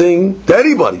anything to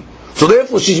anybody. So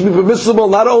therefore she should be permissible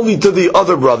not only to the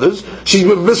other brothers, she should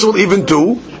be permissible even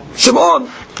to Shimon.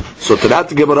 So to that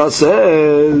the Gemara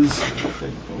says,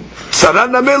 Tzara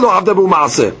nameh lo avda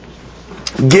b'ma'aseh.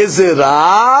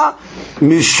 Gezerah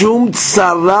mishum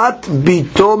tzarat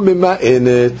bito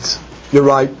mima'enet. You're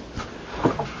right.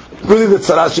 Really the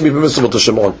tzara should be permissible to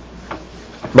Shimon.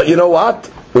 But you know what?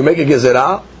 We make a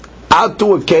gezerah out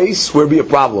to a case where it be a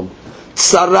problem.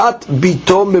 Tzarat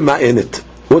bito mima'enet.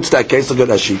 What's that case? Look at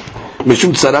Rashi.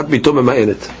 Mishum tzarat bito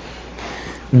mima'enet.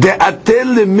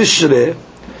 De'atel lemishre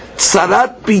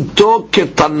tzarat bito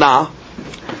ketana.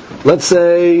 Let's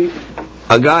say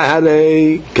a guy had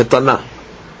a ketana.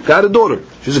 Got a daughter.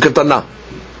 She's a ketana.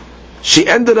 She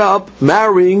ended up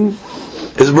marrying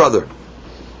his brother.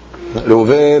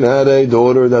 Reuven had a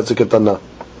daughter that's a ketana.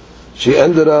 She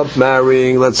ended up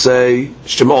marrying, let's say,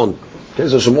 Shimon. Okay,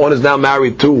 so Shimon is now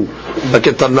married to a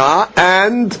ketana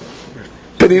and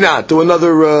Penina, to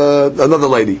another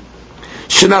lady.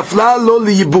 Shenafla lo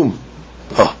liyibum.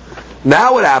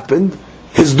 Now what happened?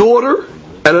 His daughter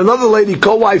and another lady,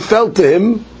 co-wife, fell to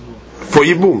him for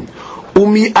yibum.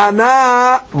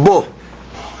 Umi'ana bo.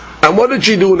 And what did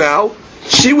she do now?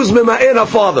 She was mima'in her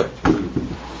father.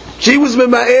 She was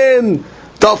mima'in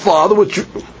her father, which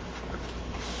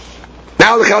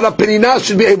now the Chavna Penina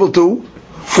should be able to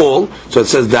fall. So it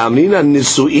says, Damnina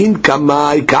nisu'in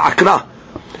kamai ka'akra.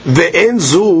 Ve'en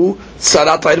zu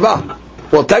sarat irva.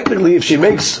 Well, technically, if she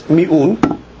makes mi'un,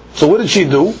 so what did she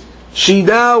do? She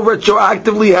now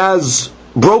retroactively has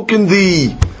broken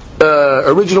the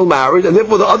original marriage, and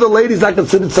therefore the other lady is not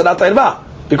considered sarat irva,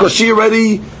 because she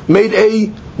already made a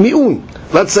mi'un.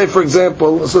 Let's say, for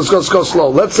example, let's go slow.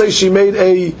 Let's say she made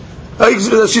a, she's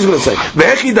going to say,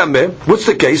 what's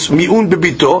the case? Mi'un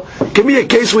bebito. Give me a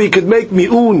case where you could make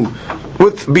mi'un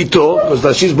with bito,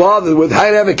 because she's bothered with how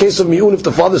to have a case of mi'un if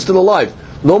the father's still alive.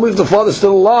 Normally, if the father's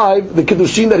still alive, the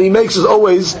kiddushin that he makes is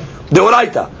always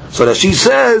deoraita. So that she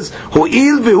says,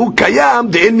 "Ho'il vehu kayam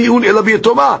de'en mi'un ela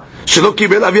biyetoma shelo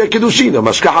kibel avia kiddushin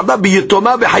mashkahada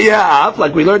biyetoma b'chayei ha'av."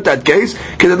 Like we learned that case.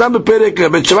 Kedadam beperek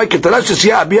ben Shammai ketala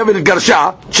shesiya abiyah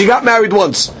v'garsha. She got married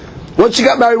once. Once she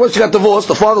got divorced,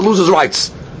 the father loses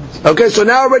rights. Okay, so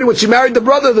now already when she married the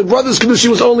brother's kiddushin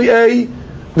was only a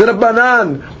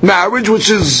Rabbanan marriage, which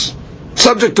is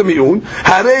subject to mi'un.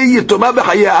 Harei yetoma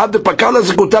b'chayei ha'av depakala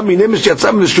zikutam minemesh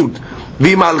yatzam l'shut. If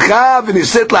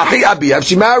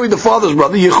she married the father's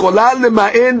brother,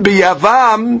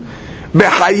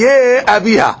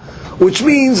 which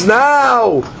means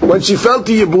now, when she fell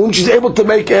to Yibum, she's able to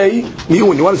make a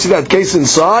mi'un. You want to see that case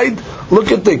inside?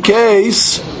 Look at the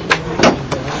case.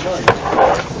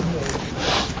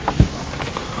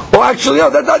 Oh, actually, no,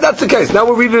 that's the case. Now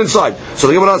we'll read it inside. So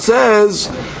the Gemara says,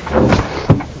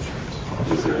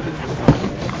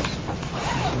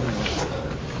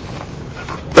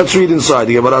 let's read inside.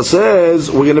 The Gemara says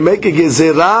we're going to make a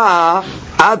gezerah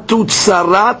atu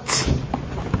tsarat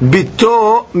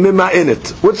bito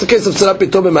mema'enet. What's the case of tsarat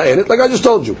bito mema'enet? Like I just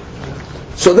told you.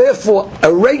 So therefore,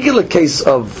 a regular case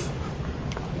of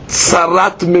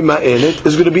tsarat mema'enet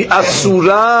is going to be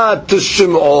asura to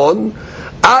Shimon,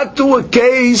 atu a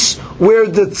case where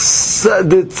it's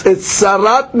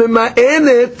tsarat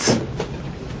mema'enet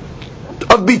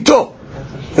of bito.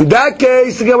 In that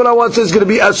case, the Gemara wants says it's going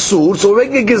to be asur. So we're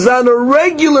making a gezan a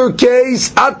regular case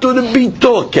atu the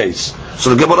bito case. So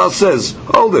the Gemara says,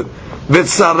 hold it.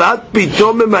 V'tzarat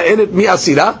bito mema'enet mi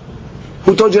asira.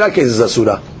 Who told you that case is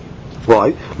asura?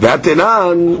 Why?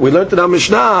 V'atenan, we learned in our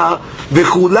Mishnah,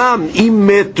 v'chulam im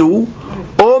metu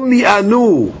o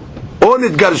mi'anu o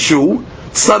nitgarshu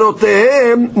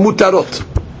tzarotehem mutarot.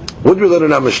 What did we learn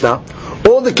in our Mishnah?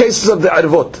 All the cases of the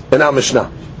arvot in our Mishnah.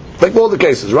 Take all the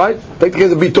cases, right? Take the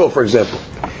case of Bito, for example.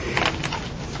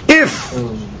 If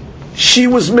she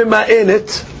was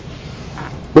mima'enet,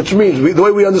 which means, the way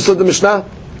we understood the Mishnah,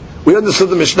 we understood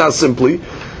the Mishnah simply,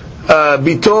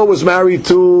 Bito was married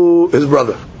to his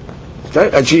brother,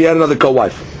 okay? And she had another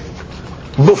co-wife.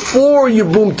 Before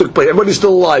Yibum took place, everybody's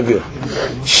still alive here,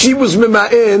 she was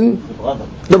mima'en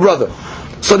the brother.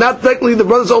 So now technically the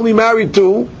brother's only married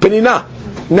to Penina.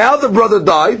 Now the brother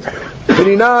died,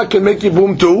 Penina can make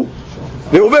Yibum to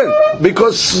Reuven,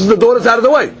 because the daughter's out of the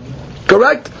way.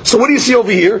 Correct? So what do you see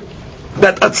over here?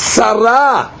 That a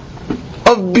tzara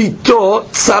of Bito,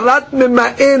 tzarat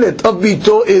mema'enet of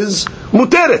Bito is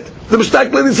muteret. The Mishnah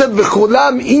clearly said,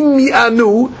 v'chulam im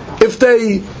mi'anu, if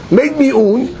they made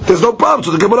mi'un, there's no problem.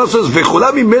 So the Gemara says,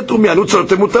 v'chulam im metu mi'anu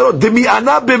tzarotem mutarot, de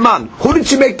mi'ana beman. Who did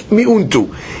she make mi'un to?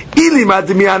 Ilima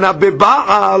de mi'ana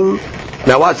beba'al.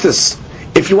 Now watch this.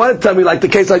 If you want to tell me, like the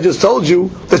case I just told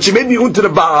you, that she made mi'un to the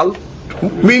Baal,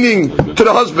 meaning to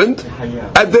the husband,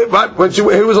 and then, right, when he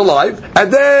was alive,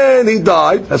 and then he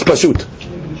died, that's Pashut.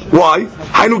 Why?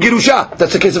 Hainu Girusha.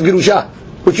 That's the case of Girusha.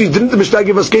 Which means, didn't the Mishnah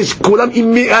give us case, Kulam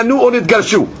imi'anu or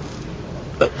nitgarshu?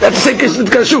 That's the same case as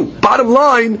nitgarshu. Bottom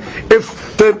line,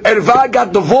 if the Erva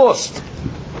got divorced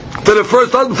to the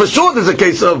first husband, for sure there's a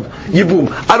case of Yibum.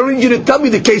 I don't need you to tell me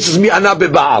the case is mi'ana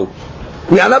be'Baal.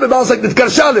 Mi'ana be'Baal is like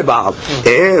nitgarsha le'Baal.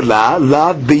 Ela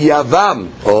la biyavam.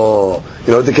 Oh.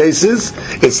 You know what the case is?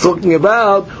 It's talking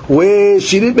about where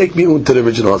she didn't make mi'un to the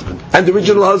original husband. And the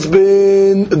original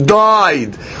husband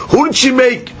died. Who did she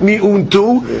make mi'un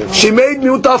to? She made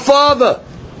mi'un to her father.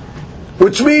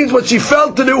 Which means when she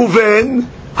fell to the Uven,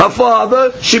 her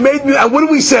father, she made mi'un. And what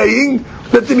are we saying?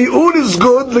 That the mi'un is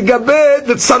good, the gabed,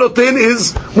 that sarotin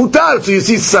is mutar. So you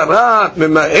see, sarat,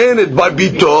 mema'enet, by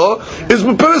bito, is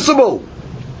permissible.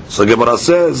 So Gemara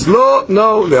says, no,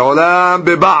 le'olam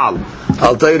be'Baal.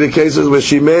 I'll tell you the cases where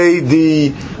she made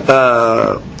the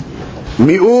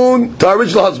mi'un to her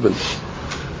original husband.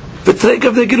 The trek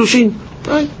of the Girushin.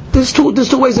 Right? There's two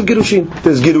ways of Girushin.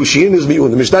 There's Girushin, there's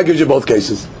Mi'un. The Mishnah gives you both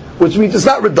cases, which means it's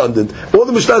not redundant. All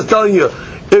the Mishnah is telling you,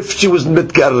 if she was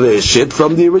mitgareshet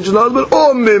from the original husband,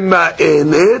 or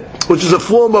mima'enet, which is a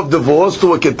form of divorce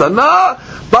to a ketana,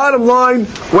 bottom line,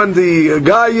 when the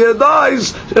guy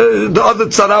dies, the other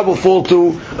tzara will fall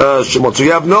to Shimon. So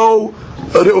you have no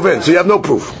Reuven, so you have no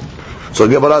proof. So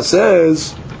the Gemara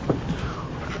says,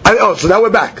 so now we're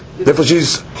back. Therefore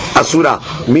she's asura.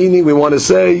 Meaning we want to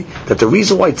say that the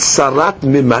reason why tzarat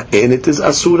mima'enet is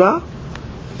asura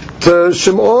to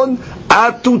Shimon,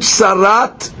 atu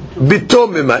tzarat bito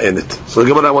mima'enet. So the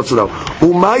Gemara wants to know,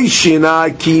 umay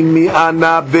shina ki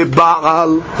mi'ana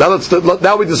beba'al.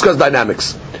 Now we discuss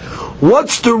dynamics.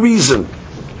 What's the reason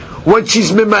when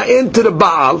she's mima'en to the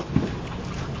Baal,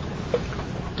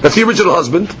 that's the original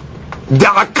husband,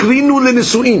 da'akrinu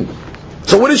le-nisu'in.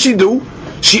 So what does she do?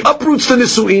 She uproots the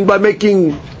nisu'in by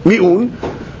making mi'un.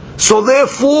 So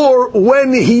therefore,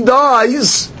 when he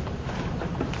dies,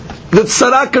 the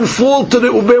tzara can fall to the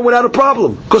Uben without a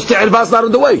problem, because the irva is not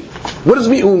in the way. What does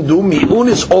mi'un do? Mi'un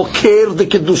is oker the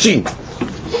kiddushin.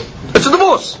 It's a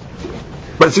divorce.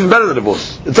 But it's even better than a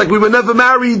divorce. It's like we were never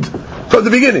married from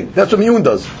the beginning. That's what mi'un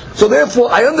does. So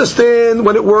therefore, I understand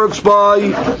when it works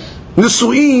by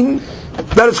nisu'in,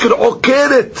 that it's going to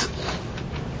oker it.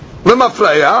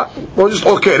 Or just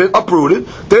uproot it.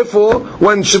 Therefore,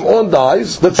 when Shimon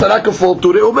dies, the tzara can fall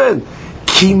to Reuben.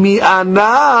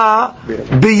 Kimi'ana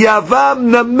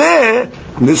biyavam nameh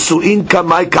nisu'in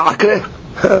kamay ka'akre.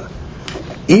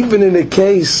 Even in a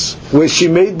case where she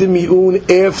made the mi'un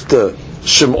after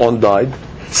Shimon died,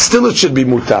 still it should be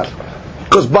mutar.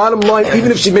 Because bottom line,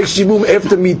 even if she makes mi'un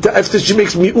after mitah,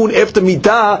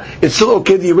 it's still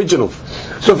okay the original.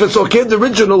 So if it's okay the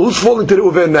original, who's falling to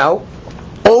Reuben now?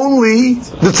 Only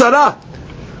the tzara.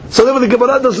 So therefore the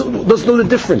Gemara doesn't know the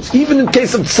difference. Even in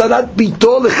case of tzarat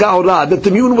bito lechaora, that the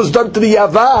mi'un was done to the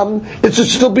yavam, it should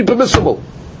still be permissible.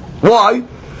 Why?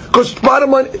 Because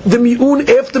bottom line, the mi'un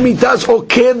after mitah is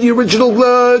okay the original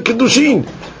kiddushin.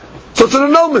 So it's an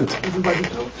annulment.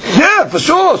 Yeah, for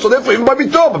sure. So therefore even by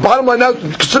bito, but bottom line now,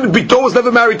 considering bito was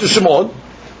never married to Shimon,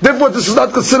 therefore this is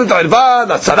not considered irva,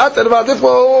 not tzarat irva.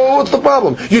 Therefore, what's the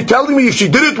problem? You're telling me if she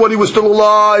did it when he was still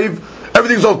alive,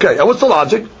 everything's okay. And what's the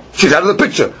logic? She's out of the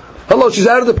picture. Hello, she's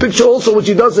out of the picture also when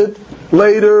she does it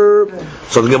later.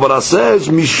 So the Gemara says,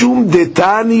 Mishum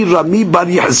detani Rami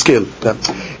Bari Haskel.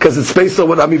 Because it's based on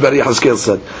what Rami Bari Haskel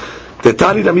said.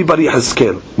 Detani Rami Bari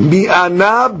Haskel.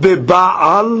 Mi'ana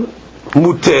beba'al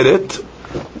muteret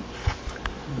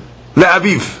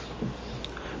le'aviv.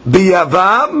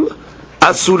 Biyavam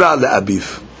asura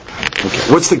le'aviv.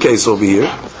 Okay. What's the case over here?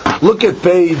 Look at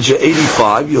page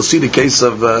 85. You'll see the case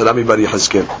of Rami Bari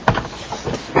Haskel.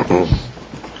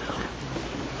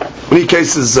 Many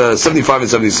cases 75 and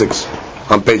 76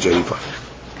 on page 85.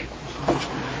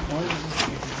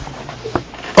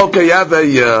 Okay, you have a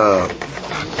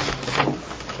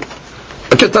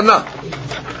ketana.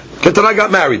 Ketana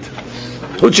got married.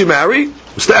 Who'd she marry?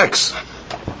 It's the ex.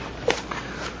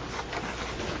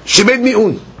 She made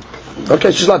mi'un.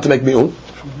 Okay, she's allowed to make mi'un.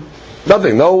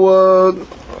 Nothing. No.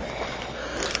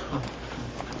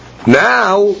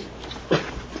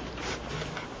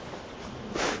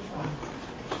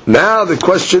 Now the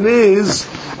question is,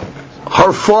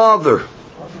 her father,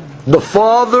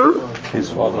 his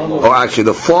father-in-law, or actually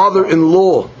the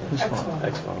father-in-law,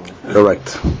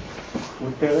 correct.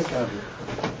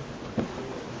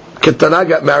 Ketana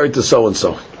got married to so and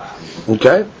so.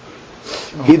 Okay,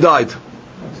 he died.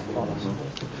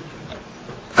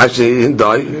 Actually, he didn't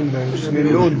die.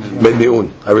 Made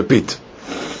mi'un. I repeat.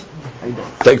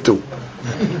 Take two.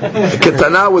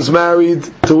 Ketana was married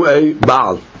to a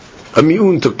Baal. A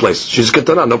mi'un took place. She's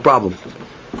ketana, no problem.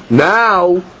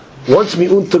 Now, once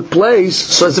mi'un took place,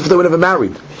 so as if they were never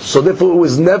married. So therefore, it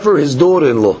was never his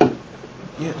daughter-in-law.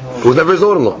 It was never his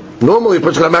daughter-in-law. Normally, a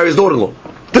person can marry his daughter-in-law.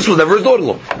 This was never his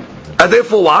daughter-in-law. And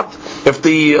therefore, what? If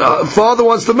the father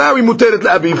wants to marry, muteret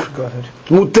le'aviv.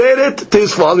 Muteret to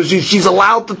his father. She's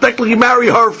allowed to technically marry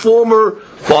her former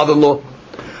father-in-law.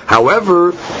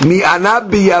 However, mi'ana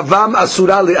biyavam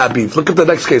asura le'aviv. Look at the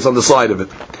next case on the side of it.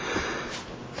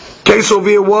 Case over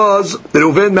here was that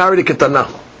Reuven married a ketana.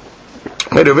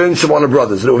 Reuven and Shimon are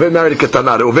brothers. Reuven married a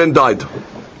ketana. Reuven died.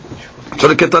 So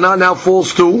the ketana now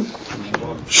falls to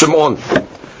Shimon.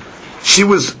 She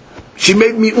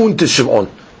made mi'un to Shimon.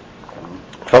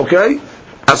 Okay?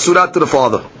 Asurat to the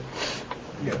father.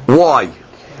 Why? So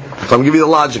I'm going to give you the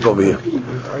logic over here.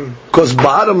 Because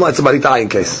bottom line, it's a maritayin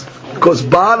case. Because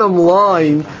bottom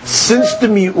line, since the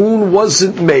mi'un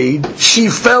wasn't made, she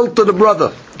fell to the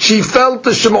brother. She fell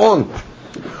to Shimon.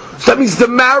 So that means the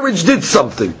marriage did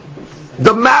something.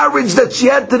 the marriage that she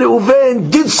had to Reuven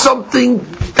did something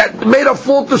that made her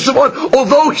fall to Shimon,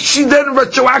 although she then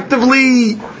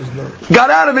retroactively got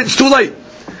out of it, it's too late.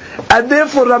 And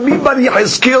therefore, Rami Bar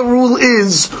Yehezkel rule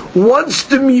is, once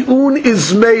the mi'un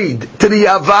is made to the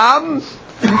Yavam,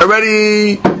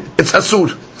 already it's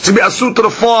asur. It's to be asur to the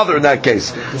father in that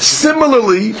case.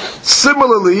 Similarly,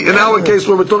 in our case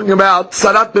where we're talking about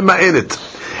sarat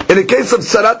b'ma'enet. In the case of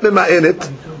sarat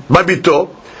b'ma'enet, by bito,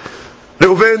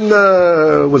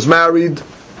 Reuven was married.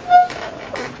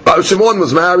 Shimon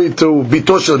was married to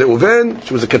bito shel Reuven.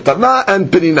 She was a ketana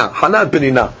and penina, Hana and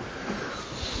penina.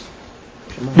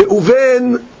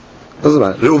 Reuven, doesn't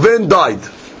matter. Reuven died.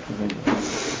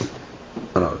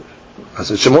 I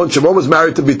said Shimon was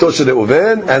married to bito shel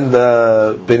Reuven, and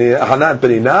Hana and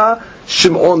penina.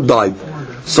 Shimon died.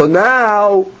 So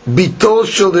now bito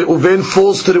shel Reuven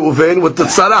falls to Reuven with the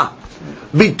tzara.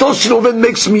 Bito shel Reuven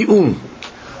makes mi'un.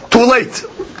 Too late.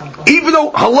 Even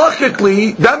though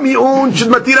halachically that mi'un should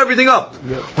matir everything up,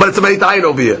 but it's a meitayin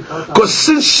over here because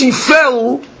since she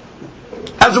fell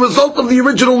as a result of the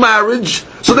original marriage,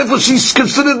 so therefore she's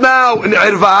considered now an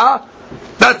irva.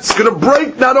 That's going to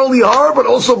break not only her but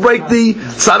also break the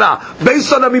tzara.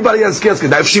 Based on Rami Bar Yehezkel.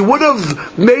 Now, if she would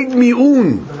have made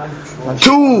mi'un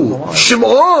to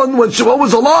Shimon when Shimon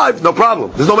was alive, no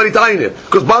problem. There's no meitayin here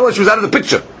because by the way she was out of the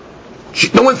picture.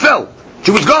 No one fell. She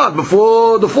was gone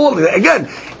before the fall. Again,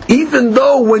 even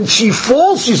though when she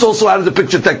falls, she's also out of the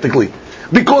picture technically.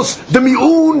 Because the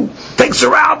mi'un takes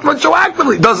her out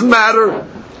retroactively. Doesn't matter.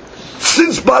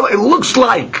 Since, by the way, it looks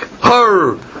like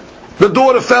the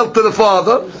daughter fell to the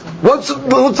father. Once it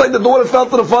looks like the daughter fell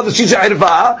to the father, she's a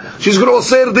irva. She's going to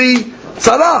osir the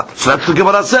tzara. So that's what the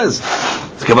Gemara says.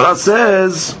 The Gemara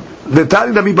says, the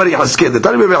Tani Rami Bar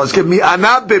Yehezkel,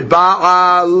 mi'ana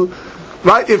be'ba'al.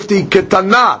 Right? If the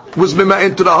ketana was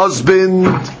mima'in to the husband,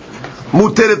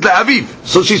 muteret le'aviv,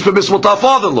 so she's permissible to her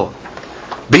father-in-law.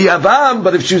 Biyavam,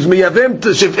 but if she was miyavim,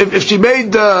 if she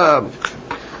made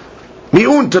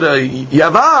mi'un to the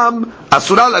yavam,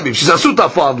 asura le'aviv, she's asur to her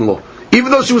father-in-law. Even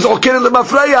though she was okeret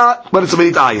le'mafreya, but it's a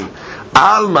menit ayin.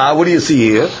 Alma, what do you see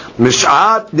here?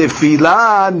 Mish'at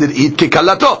nefila nir'it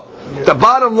kekalato. The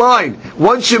bottom line,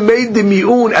 once she made the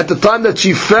mi'un at the time that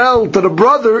she fell to the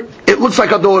brother, it looks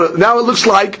like her daughter. Now it looks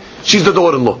like she's the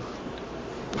daughter-in-law.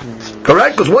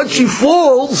 Correct? Because once she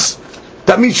falls,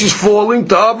 that means she's falling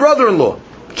to her brother-in-law.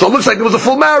 So it looks like there was a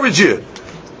full marriage here.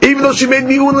 Even though she made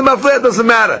mi'un l'mafreh, it doesn't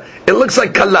matter. It looks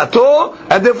like kalato,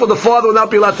 and therefore the father will not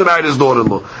be allowed to marry his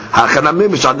daughter-in-law.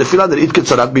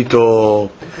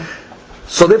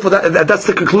 So therefore that's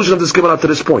the conclusion of this Gemara to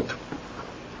this point.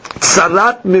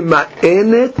 Tzarat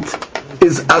mima'enet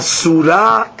is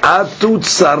asura atu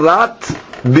tzarat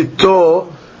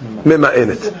bito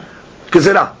mima'enet.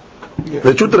 Gezerah.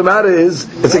 The truth of the matter is,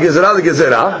 it's a gezerah the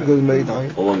gezerah.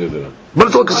 But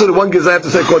it's all considered one gezerah, I have to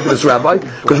say, according to this rabbi,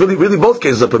 because really both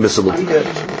cases are permissible.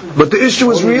 But the issue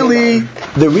is really,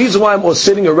 the reason why I'm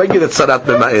sitting a regular tzarat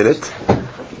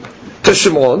mima'enet to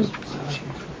Shimon.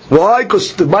 Why?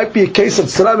 Because there might be a case of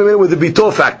tzara with the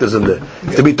bito factors in there.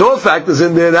 If the bito factors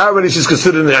in there, now already she's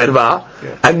considered an irva,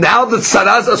 and now the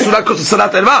tzara is asura because it's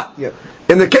tzarat irva.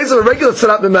 In the case of a regular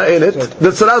tzarat mima'enet, the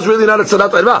tzara is really not a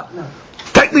tzarat irva.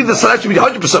 Technically, the tzara should be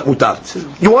 100%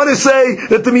 mutar. You want to say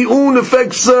that the mi'un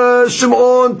affects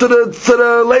Shimon to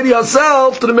the lady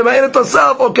herself, to the mima'enet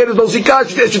herself? Okay, there's no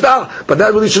zikah, but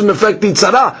that really shouldn't affect the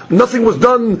tzara. Nothing was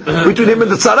done between him and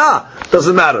the tzara.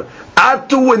 Doesn't matter.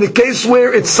 Atu, in the case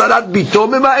where it's sarat bito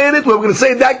mima'enet, where we're going to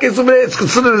say in that case it's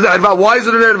considered as an erva. Why is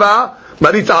it an erva?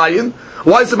 Marit ayin.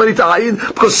 Why is it marit ayin?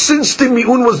 Because since the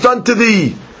mi'un was done to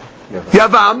the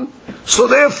yavam, so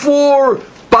therefore,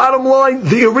 bottom line,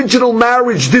 the original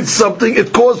marriage did something.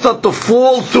 It caused her to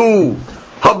fall to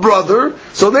her brother.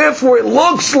 So therefore, it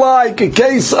looks like a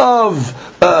case of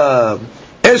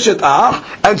Eshet Ach,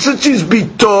 and since she's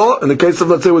bito, in the case of,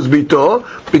 let's say it was bito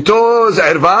is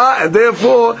erva, and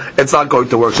therefore it's not going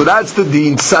to work. So that's the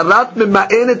deen. Sarat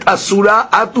mima'enet asura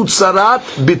atu sarat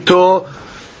bito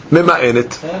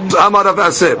mima'enet. Amar Rav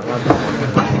Aseh.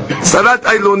 Sarat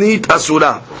ailonit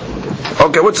asura.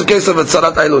 Okay, what's the case of a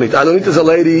sarat ailonit? Ailonit is a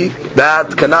lady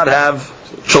that cannot have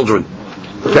children.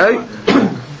 Okay?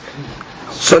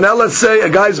 So now let's say a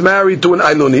guy's married to an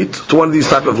ailonit, to one of these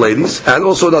type of ladies, and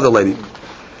also another lady.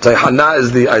 Say Hannah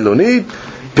is the Ailonit,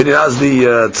 Penina is the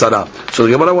Tzara. So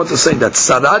the Gemara wants to say that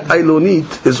Tzarat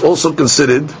Ailonit is also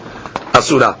considered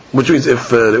Asura, which means if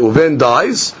Reuven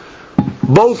dies,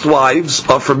 both wives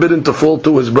are forbidden to fall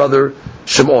to his brother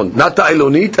Shimon. Not the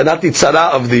Ailonit and not the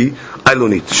Tzara of the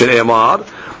Ailonit. Shene'emar,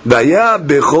 Daya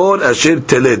Bechor Asher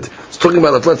Teled. It's talking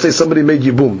about, let's say somebody made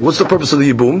Yibum. What's the purpose of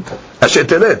the Yibum? Asher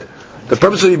Teled. The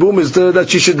purpose of Yibum is that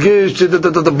she should give, that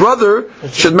the brother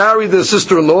should marry the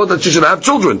sister-in-law, that she should have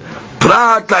children.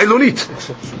 Prat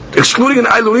la'ilunit. Excluding an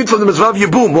Ailunit from the mitzvah of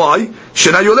Yibum. Why?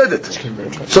 Shena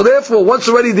yoledet. So therefore, once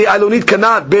already the Ailunit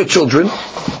cannot bear children,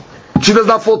 she does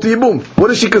not fall to Yibum. What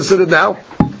is she considered now?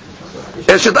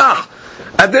 Eshet Ach.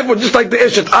 And therefore, just like the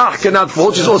Eshet Ach cannot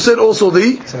fall, she's also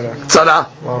the Tzara.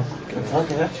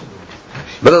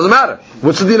 But it doesn't matter.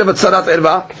 What's the deal of a Tzarat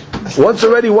Erva? Once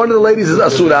already one of the ladies is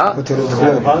Asura,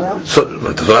 so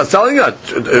that's telling you.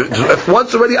 If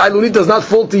once already Ailunit does not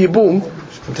fall to Yibum,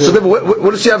 so then what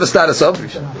does she have a status of?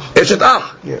 Eshet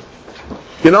Ach.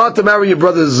 You're not to marry your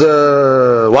brother's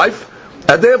wife,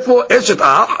 and therefore Eshet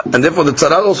Ach, and therefore the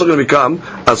Tzara also going to become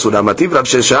Asura. Mativ Rav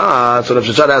Sheshet. So Rav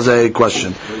Sheshet has a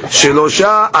question.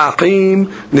 Shelosha Achim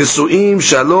Nisuim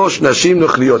Shalosh Nashim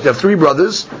Nuchliyot. You have 3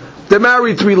 brothers. They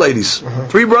married 3 ladies.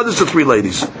 3 brothers to 3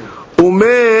 ladies.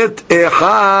 Umet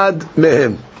Ehad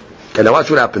Mehem. Okay, now watch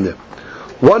what happened there.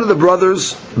 One of the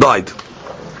brothers died.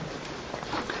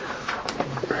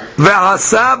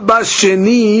 Ve'asa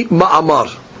basheni ma'amar.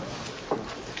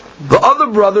 The other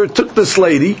brother took this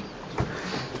lady,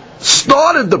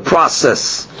 started the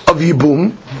process of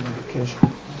Yibum,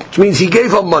 which means he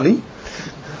gave her money,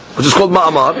 which is called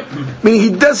ma'amar, meaning he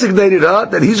designated her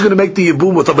that he's going to make the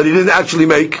Yibum with her, but he didn't actually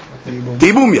make the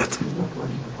Yibum yet.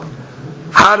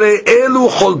 Hare elu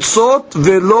cholzot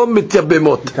velo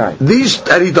mityabemot. These,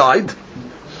 and he died.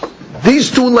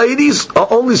 These 2 ladies are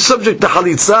only subject to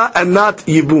halitza and not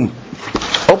Yibum.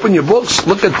 Open your books,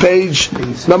 look at page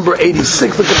number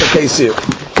 86, look at the case here.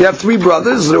 You have 3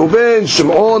 brothers, Reuben,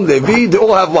 Shimon, Levi, they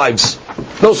all have wives.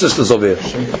 No sisters over here.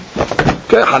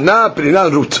 Okay, Hannah, Penina,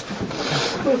 and Ruth.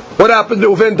 What happened?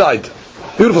 Reuben died.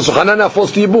 Beautiful, so Hannah now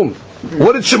falls to Yibum.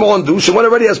 What did Shimon do? Shimon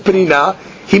already has Penina.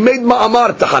 He made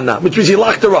ma'amar to Hannah, which means he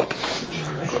locked her up.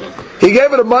 He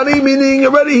gave her the money, meaning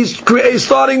already he's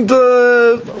starting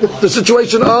the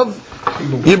situation of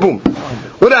Yibum.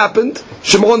 What happened?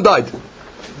 Shimon died.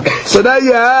 So now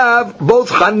you have both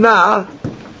Hannah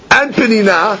and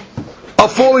Penina are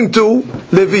falling to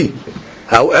Levi.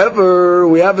 However,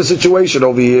 we have a situation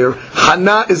over here.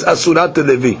 Hannah is Asurat to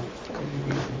Levi.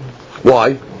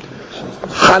 Why?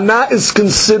 Hannah is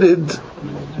considered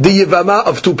the Yevamot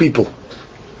of 2 people.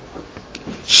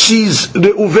 She's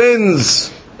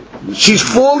Reuven's. She's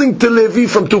falling to Levi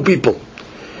from 2 people.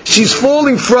 She's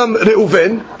falling from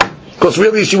Reuven, because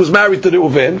really she was married to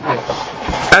Reuven,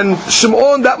 and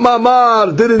Shimon, that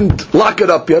Ma'amar, didn't lock it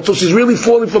up yet, so she's really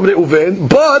falling from Reuven,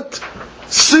 but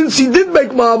since he did make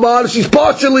Ma'amar, she's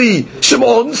partially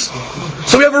Shimon's,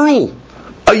 so we have a rule.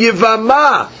 A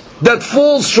Yevamah that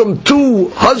falls from 2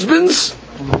 husbands,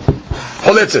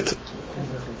 holetzet.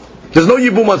 There's no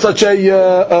Yibum on such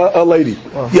a lady.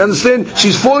 You understand?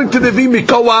 She's falling to the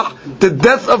Mikawach, the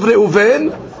death of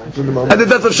Reuven and the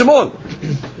death of Shimon.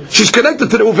 She's connected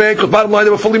to Reuven because bottom line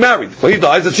they were fully married. When he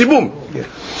dies, it's Yibum.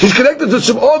 She's connected to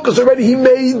Shimon because already he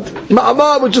made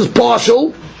Ma'amar, which is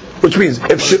partial, which means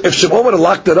if Shimon would have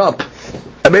locked it up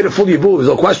and made it full Yibum, there's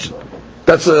no question.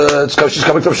 That's she's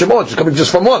coming from Shimon. She's coming just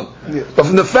from one. But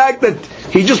from the fact that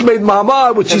he just made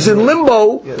Ma'amar, which is in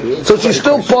limbo, so she's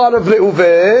still part of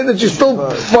Reuven, and she's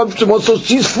still from Shimon, so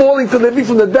she's falling to Levi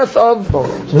from the death of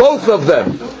both of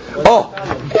them. Oh,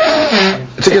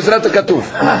 it's a Gezrat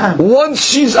Katuv. Once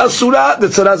she's Asura, the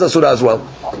Tzara is Asura as well.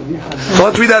 So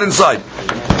let's read that inside.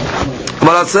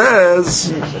 But it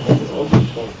says,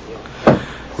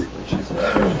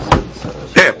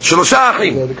 שלושה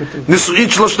אחים, נשואים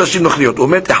 3 נשים נוכריות,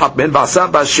 ומת אחת מהן, ועשה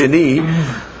בשני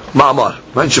מאמר.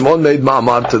 Shimon made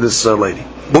מאמר to this lady.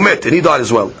 ומת, and he died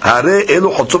as well. הרי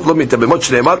אלו חוצות לא מתאבמות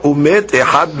שנאמר, ומת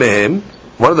אחד מהם,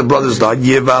 one of the brothers died,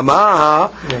 יבמה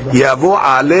יבוא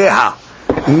עליה.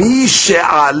 מי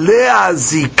שעליה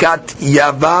זיקת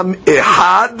יבם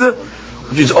אחד,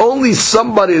 which is only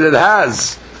somebody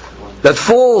that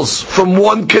falls from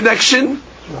one connection,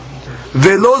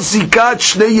 ולא זיקת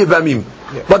שני יבמים.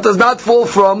 But does not fall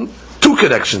from 2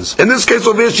 connections. In this case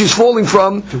over here, she's falling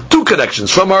from 2 connections.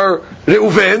 From her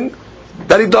Reuven,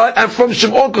 that he died, and from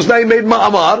Shimon, because now he made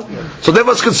Ma'amar. So that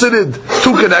was considered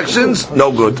 2 connections.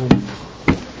 No good.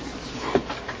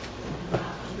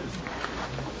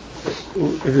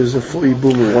 If there's a full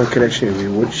Yibum with 1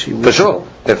 connection, would she? For sure.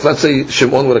 If let's say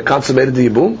Shimon would have consummated the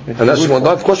Yibum, and then Shimon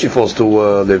died, of course she falls to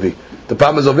Levi. The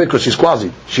problem is over here because she's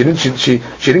quasi. She didn't get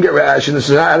she's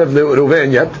not out of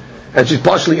Reuven yet. And she's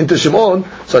partially into Shimon,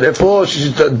 so therefore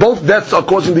both deaths are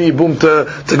causing the Yibum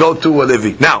to go to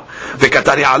Levi. Now,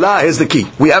 V'katani ala, here's the key.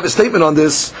 We have a statement on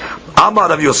this. Amar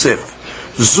Rav Yosef,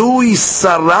 Zui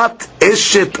sarat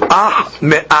eshet ach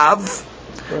me'av.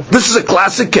 This is a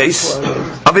classic case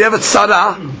of you have a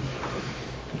tzara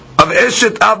of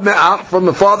eshet ab me'ach, from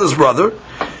the father's brother,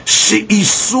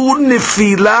 she'isur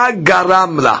nefila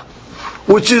garamla,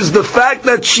 which is the fact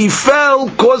that she fell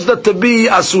caused her to be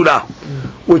asura.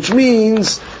 Which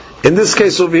means, in this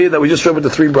case over here that we just read with the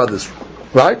three brothers,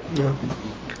 right? Yeah.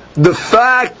 The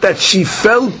fact that she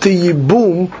fell to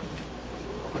Yibum,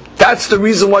 that's the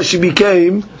reason why she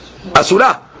became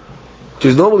asura.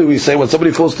 Because normally we say when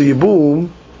somebody falls to Yibum,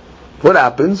 what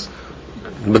happens?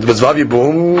 But Vav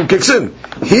Yibum kicks in.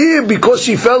 Here, because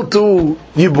she fell to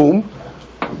Yibum,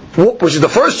 which is the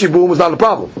first Yibum, was not a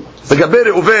problem. The Gaber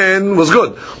Reuven was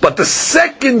good. But the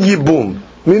second Yibum,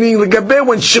 meaning the Gaber,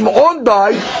 when Shimon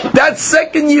died, that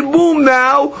second Yibum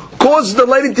now caused the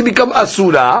lady to become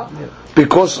asura,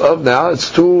 because of now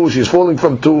she's falling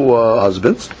from two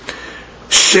husbands.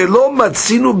 Shelo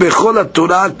matzinu bechol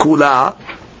haTorah kula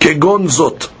kegon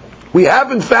zot. We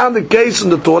haven't found a case in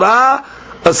the Torah,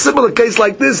 a similar case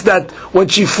like this, that when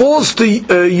she falls to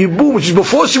Yibum, which is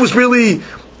before she was really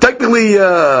technically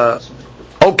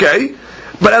okay,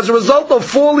 but as a result of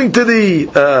falling to the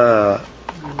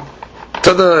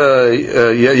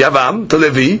Yavam, to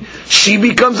Levi, she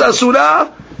becomes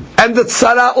asura, and the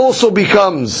tzara also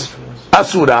becomes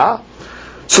asura.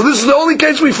 So this is the only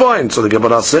case we find. So the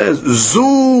Gemara says,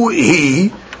 Zu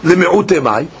hi lemi'ute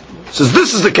mai. Says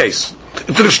this is the case.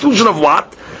 To the exclusion of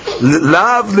what?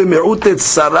 Lav lemi'ute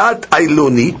tzarat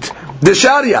ailonit de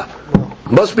sharia.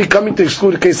 Must be coming to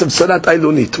exclude the case of tzarat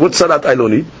ailonit. What's tzarat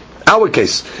ailonit? Our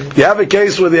case. You have a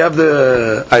case where they have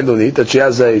the ailonit, that she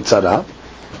has a tzara,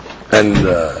 and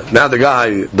now the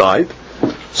guy died.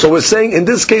 So we're saying in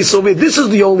this case over here, this is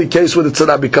the only case where the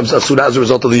tzara becomes asura as a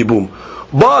result of the yibum.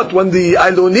 But when the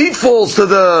ailonit falls to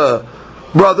the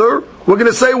brother, we're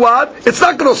going to say what? It's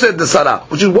not going to say the tzara,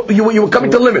 which is what you were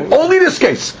coming to limit. Only this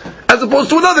case, as opposed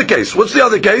to another case. What's the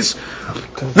other case?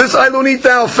 This ailonit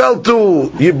now fell to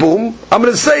yibum. I'm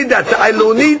going to say that the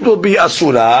ailonit will be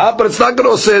asura, but it's not going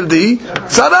to say the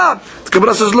tzara. The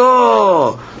Gemara says,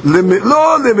 lo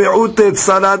lemi'ute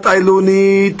tzarat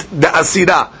ailonit the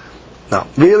asira. Now,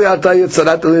 really, I'll tell you,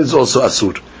 tzarat is also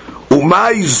asur.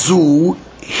 Umay zu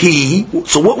he.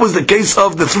 So, what was the case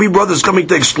of the three brothers coming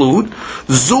to exclude?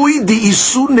 Zui di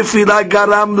isur nefila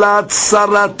garam la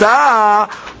tzarata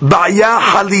ba'ya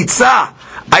halitza.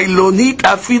 Ailonit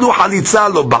afilu halitza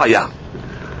lo ba'ya.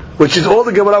 Which is all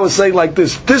the Gemara was saying like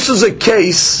this. This is a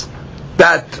case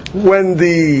that when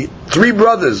the three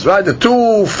brothers, right, the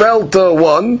two fell to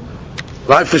one,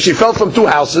 right, for she fell from two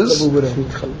houses,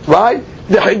 right?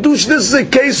 The Hidush, this is a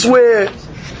case where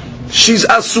she's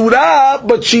asura,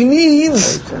 but she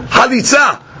needs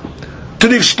halitza. To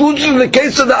the exclusion of the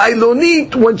case of the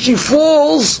ailonit, when she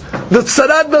falls, the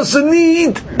tzara doesn't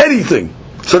need anything.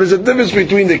 So there's a difference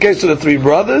between the case of the three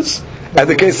brothers and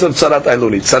the case of tzarat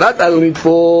ailonit. Tzarat ailonit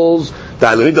falls, the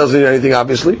ailonit doesn't need anything,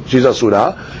 obviously, she's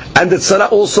asura, and the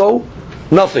tzara also,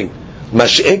 nothing.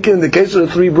 Mashiach, in the case of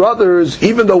the three brothers,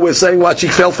 even though we're saying what, she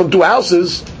fell from two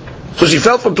houses, so she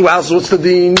fell from two houses, what's the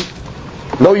deen?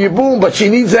 No yibum, but she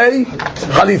needs a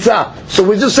chalitza. So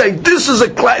we're just saying this is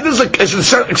an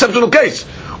exceptional case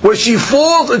where she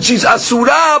falls and she's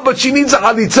asura, but she needs a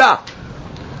chalitza.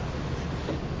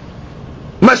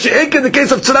 Mashiach, in the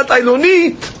case of tzarat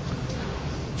ailonit,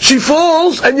 she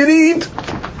falls and you need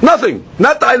nothing,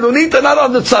 not the ailonit and not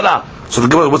on the tzara. So the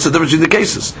Gemara, what's the difference in the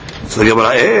cases? So the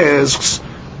Gemara asks,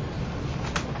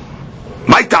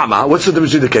 my tama, what's the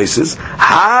difference in the cases?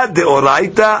 Ha de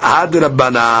oraita, ha de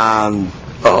rabbanan.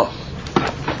 Oh,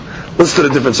 what's the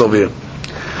difference over here?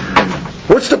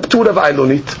 What's the patur of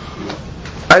ailonit?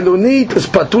 Ailonit is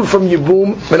patur from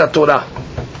yibum min Torah.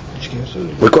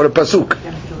 We call it pasuk.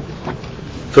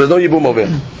 So there's no yibum over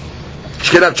here.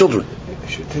 She can have children.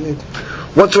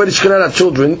 Once already she can have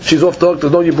children, she's off the hook.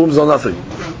 There's no yibum, there's no nothing.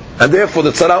 And therefore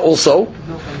the tzara also,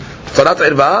 tzarat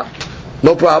irva,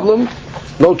 no problem.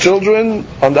 No children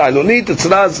on the ailonit. The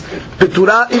tzara's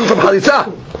petura even from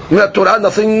halitza. Min Torah,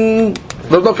 nothing.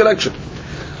 There's no connection.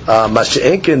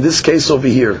 Mashiach, in this case over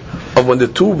here, of when the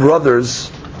two brothers,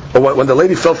 or when the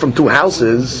lady fell from two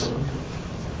houses,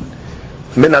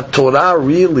 min Torah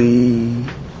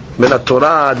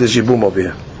there's yibum over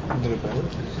here.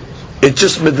 It's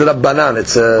just midrabbanan.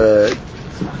 It's a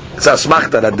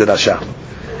smachta that dirasha,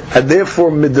 and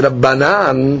therefore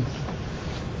midrabbanan.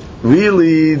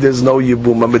 Really, there's no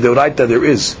yibum. Midoraita there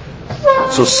is.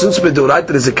 So since midoraita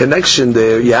there's a connection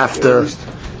there, you have to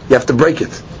break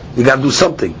it. You got to do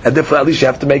something, and therefore at least you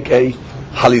have to make a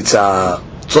halitza.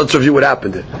 So let's review what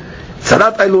happened there.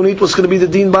 Tzarat ailonit, what's going to be the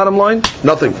deen? Bottom line,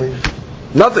 nothing.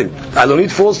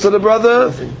 Ailonit falls to the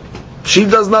brother. She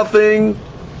does nothing.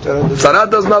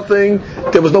 Tzarat does nothing.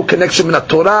 There was no connection in the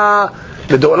Torah.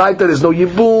 The Doraita, there's no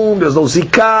Yibum, there's no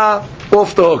Zikah,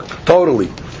 off the hook, totally.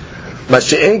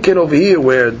 Mashi'enken over here,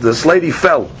 where this lady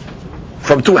fell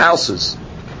from two houses.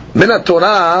 Minat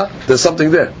Torah, there's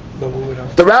something there.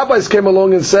 The rabbis came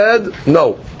along and said,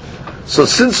 no. So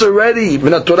since already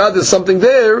Minat Torah, there's something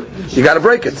there, you got to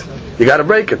break it. You got to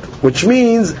break it. Which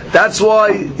means that's why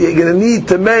you're going to need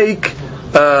to make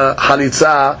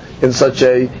halitza in such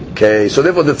a case. So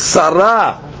therefore, the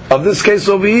tzara of this case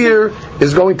over here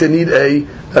is going to need a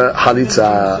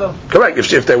halitza. Correct.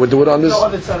 If they would do it on this,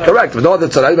 correct. If no other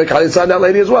tzara, you make halitza on that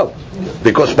lady as well.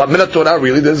 Because but Minat Torah,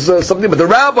 really, there's something. But the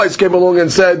rabbis came along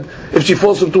and said, if she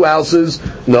falls from two houses,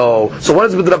 no. So one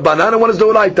is with Rabbanan and one is the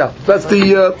Uraita.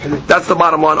 That's the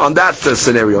bottom line on that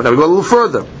scenario. Now we go a little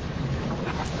further.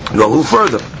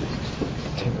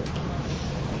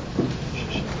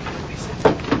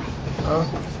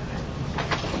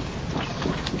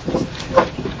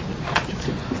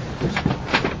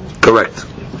 Correct.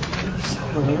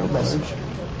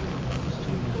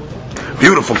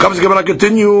 Beautiful. Comes the Gemara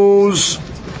continues.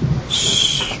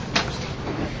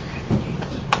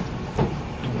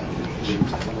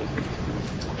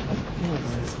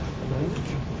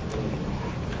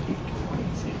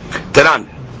 Teran.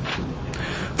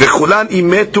 וכולן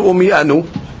אימתו ומיענו,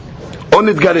 או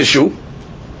נתגרשו,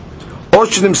 או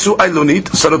שנמסו אילונית,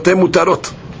 שרותיהם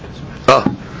מותרות. So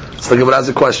the Gemara has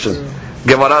a question.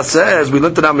 Gemara says, we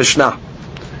learned in our Mishnah,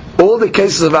 all the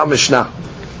cases of our Mishnah,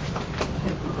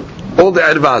 all the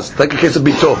ervas, like the case of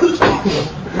Bito.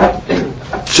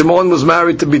 Shimon was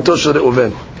married to Bito Shel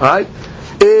Reuven. Right?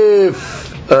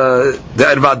 If the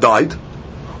erva died,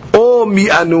 or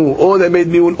mi'anu, or they made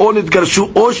mi'un, or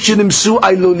nitgarshu, or shinimsu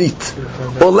ailonit.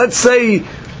 Or let's say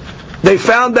they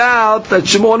found out that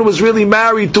Shimon was really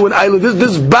married to an ailonit.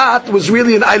 This bat was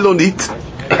really an ailonit.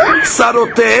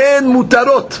 Sarotehen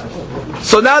mutarot.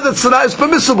 So now that tzara is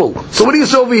permissible. So what do you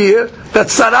say over here? That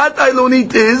sarat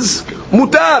ailonit is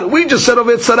mutar. We just said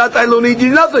over it sarat ailonit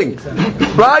is nothing.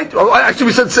 Right? Or actually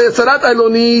we said sarat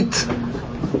ailonit.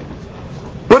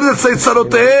 What does it say?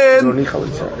 Sarotehen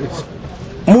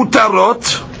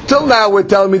mutarot. Till now we're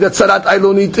telling me that sarat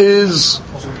ailonit is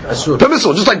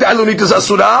permissible, just like the ailonit is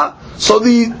asura. So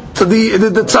the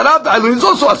sarat ailonit is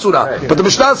also asura. But the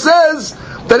Mishnah says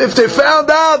that if they found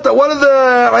out that one of the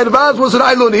irvaz was an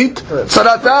ailonit,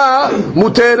 sarata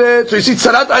muteret. So you see,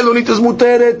 sarat ailonit is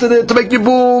muteret to make you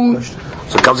boom.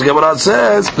 So comes the Gemara and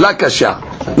says, la kasha,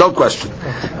 no question.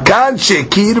 Kan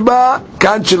shekirba,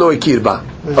 kan shelo ekirba.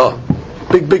 Oh,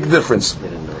 big difference.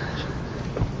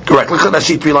 Correct. Look at that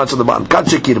sheet 3 lines on the bottom. Kan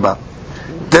shekirba.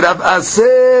 Terav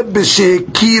aseh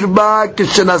b'shekirba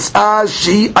kishenas'a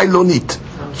shi ailonit.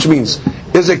 Which means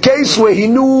there's a case where he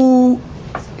knew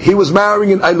he was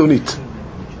marrying an ailonit.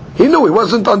 He knew he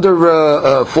wasn't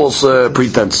under false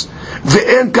pretense.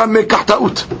 Ve'en kan mekach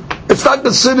ta'ut. It's not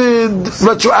considered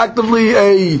retroactively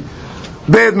a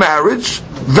bad marriage.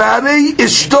 V'arei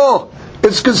ishto.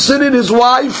 It's considered his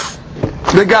wife.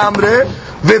 Legamre.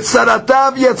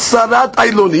 V'tzaratav yetzarat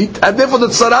ailonit. And therefore the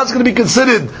tzarat is going to be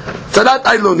considered tzarat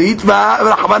ailonit.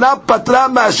 V'rahmana patra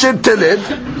ma'asher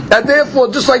teled. And therefore,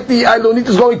 just like the ailonit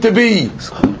is going to be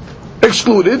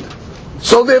excluded,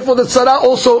 so therefore the tzara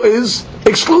also is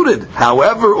excluded.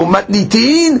 However,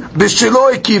 umatnitin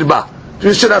b'shelo ekirba.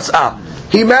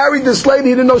 He married this lady,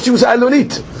 he didn't know she was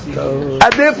ailonit.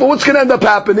 And therefore, what's going to end up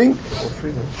happening?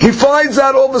 He finds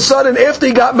out all of a sudden, after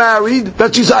he got married,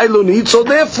 that she's ailonit, so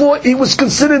therefore he was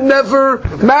considered never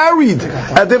married.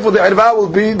 And therefore the irva will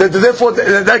be, therefore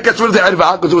that gets rid of the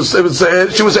irva, because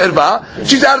she was irva.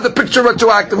 She's out of the picture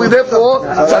retroactively, therefore,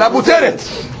 tzara muteret.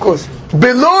 Of course.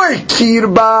 Below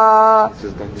kirba.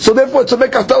 So therefore it's a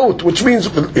mekach ta'ut, which means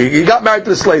he got married to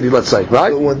this lady, let's say,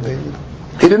 right?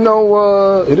 He didn't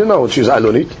know she was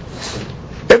ailonit.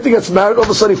 If he gets married, all of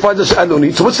a sudden he finds out she's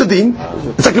ailonit. So what's the deen?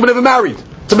 It's like he was never married.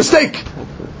 It's a mistake.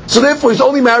 So therefore he's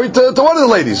only married to one of the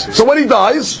ladies. So when he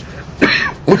dies,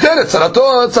 muteret,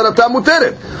 tzarata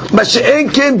muteret. Mashe'en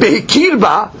ken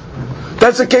behikirba.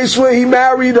 That's a case where he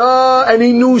married her and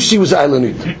he knew she was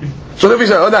ailonit. So therefore he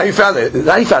said, oh no, he found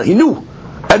it. He knew.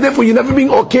 And therefore you're never being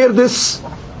okir this,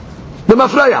 the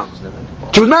mafraya.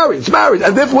 She was married, it's married.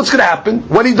 And therefore what's going to happen?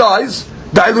 When he dies,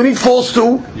 the ailonit falls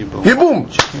to Yibum.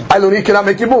 Ailonit cannot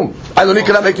make Yibum. Ailonit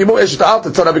cannot make Yibum. Eshtav,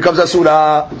 the tzara becomes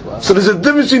asura. So there's a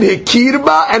difference between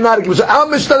hekirba and not hekirba. So our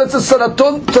Mishnah that says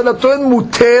tzaraton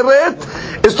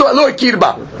muteret is to alo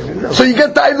hekirba. So you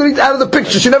get the ailonit out of the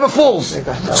picture. She never falls.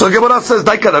 So the Gemara says,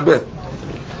 daika rabeh.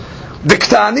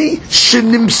 Diktani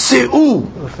shenimseu.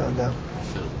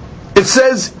 It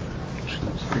says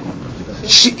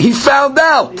he found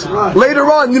out later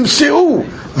on nimseu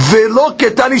velo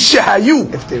ketani shehayu.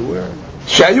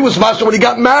 Shayu was mashma when he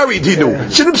got married, he knew.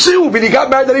 Shinimsiu, when he got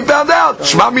married, then he found out.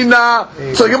 Shma mina.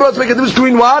 So the Gemara make a difference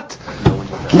between what?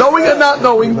 Knowing and not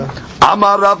knowing.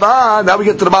 Amar Rava. Now we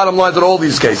get to the bottom lines in all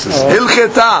these cases.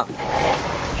 Hilcheta.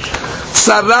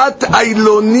 Sarat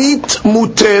ailonit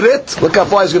muteret. Look how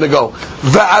far he's going to go.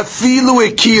 Va'afilu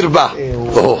ekirba.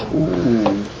 Oh.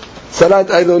 Sarat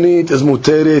ailonit is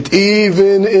muteret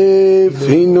even if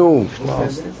he knew.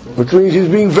 Which means he's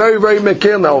being very, very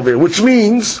mekil now over here. Which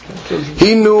means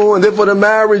he knew, and therefore the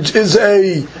marriage is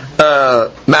a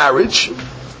marriage,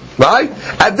 right?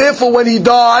 And therefore when he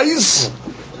dies,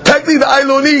 technically the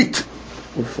ailonit,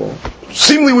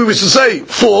 seemingly we wish to say,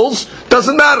 falls,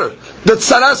 doesn't matter. The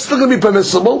tzara is still going to be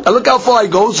permissible. And look how far he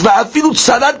goes. Va'afilu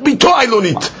tzarat bito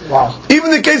ailonit. Wow.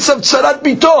 Even in the case of tzarat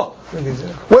bito,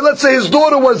 well, let's say his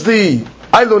daughter was the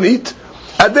ailonit,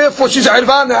 and therefore she's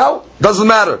irva now, doesn't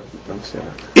matter.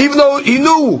 Even though he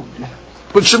knew,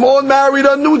 but Shimon married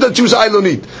her, knew that she was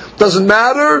ailonit. Doesn't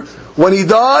matter. When he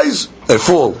dies, they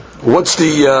fall. What's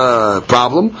the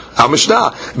problem? Our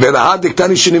Mishnah.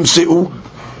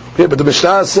 Yeah, but the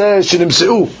Mishnah says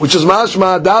shinimseu, which is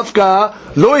mashma dafka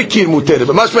lo ikir muteret,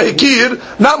 but mashma ikir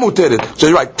not muteret. So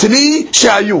you're right. Tani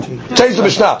shayu. Change the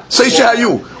Mishnah. Say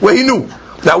shayu, where he knew.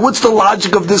 Now, what's the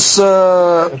logic of this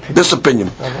this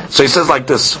opinion? So he says like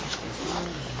this.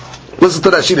 Listen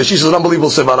to Rashi. Rashi says an unbelievable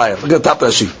sevaraya. Look at the top of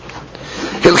Rashi.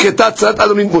 Hilchetat tzat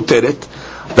alonit muteret.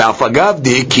 V'afagav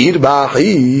deikir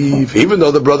ba'achiv. Even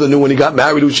though the brother knew when he got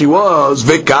married who she was,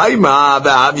 v'kaima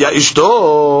v'avya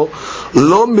ishto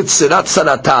lo mitzirat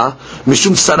sarata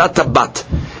mishum sarata bat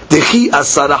dechi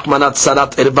asarach manat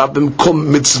sarat erva b'mkom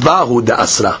mitzvahu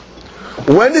da'asra.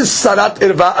 When is sarat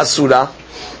erva asura?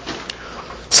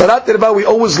 Sarat erva we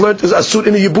always learned is asur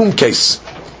in a yibum case.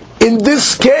 In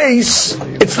this case,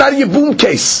 it's not a yibum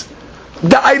case.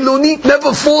 The ailonit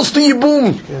never falls to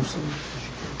yibum.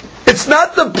 It's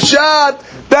not the pshat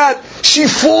that she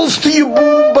falls to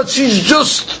yibum, but she's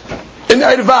just in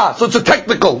irva, so it's a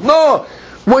technical. No,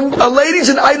 when a lady's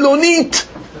in ailonit,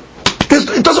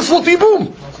 it doesn't fall to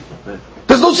yibum.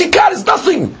 There's no zikar, it's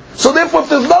nothing. So therefore, if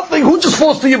there's nothing, who just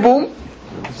falls to yibum?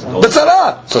 The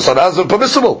tzara. So tzara is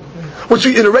permissible. Which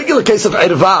in a regular case of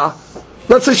irva,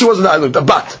 let's say she wasn't an ailonit, a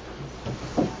bat.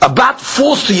 A bat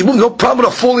falls to Yibum, no problem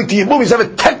of falling to Yibum. He's have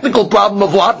a technical problem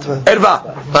of what? Erva.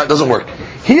 That doesn't work.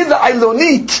 Here the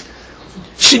Ailonit,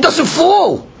 she doesn't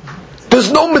fall. There's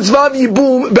no mitzvah of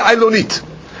Yibum by Ailonit.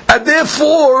 And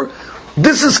therefore,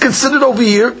 this is considered over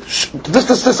here,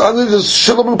 this under the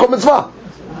Shalom B'Kom mitzvah.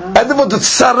 And therefore the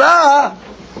Tzara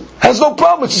has no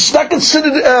problem. It's not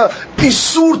considered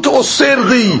Isur to Oser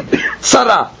the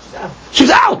Tzara. She's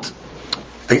out.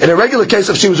 In a regular case,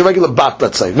 if she was a regular bat,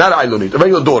 let's say, not an ailonit, a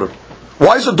regular daughter.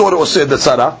 Why is the daughter osir the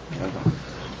tzara?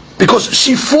 Because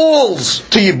she falls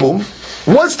to yibum.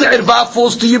 Once the irva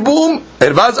falls to yibum,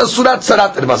 irva is asura,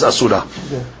 tzarat irva is asura.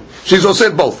 She's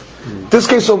osir both. This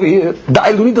case over here, the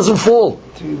ailonit doesn't fall.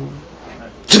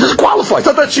 She doesn't qualify. It's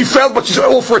not that she failed, but she's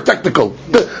all for a technical.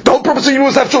 The whole purpose of yibum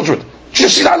is to have children.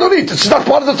 She's ailonit. She's not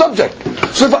part of the subject.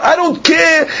 So if I don't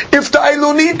care if the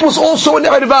ailonit was also in the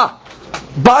irva.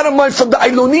 Bottom line, from the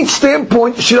Ailonit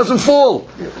standpoint, she doesn't fall.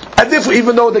 And therefore,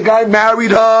 even though the guy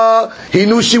married her, he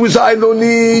knew she was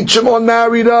Ailonit, Shimon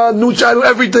married her, knew she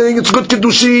everything, it's good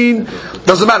Kiddushin,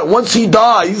 doesn't matter. Once he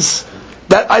dies,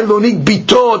 that Ailonit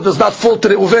Bito does not fall to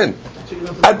the Uven.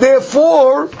 And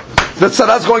therefore, the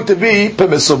tzara is going to be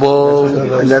permissible.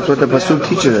 And that's what the Pasuk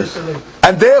teaches us.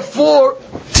 And therefore,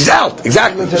 she's out.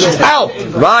 Exactly. She's out.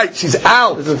 Right. She's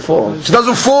out. She doesn't fall. She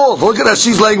doesn't fall. Look at that.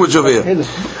 She's language over here. The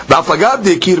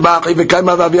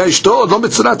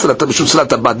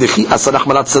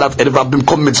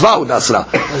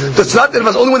tzrat erva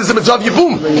is only when it's a mitzvah of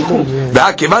yibum.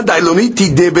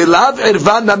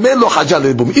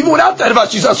 Even without the erva,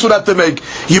 she's asurat to make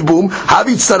yibum.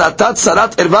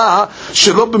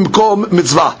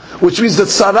 Which means that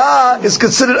tzara is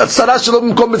considered a tzara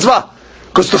shalom b'mkom mitzvah.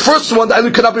 Because the first one, the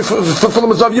Ailonit cannot be fulfilled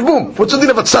mitzvah of Yibum. What's the thing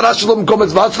of a tzara shalom b'mkom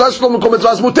mitzvah? Tzara shalom b'mkom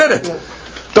mitzvah is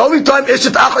muteret. The only time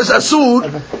Eshet Ach is asur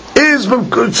is when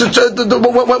the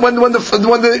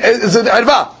is an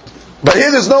erva. But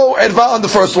here there's no erva on the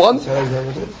first one.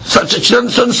 So she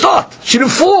doesn't start. She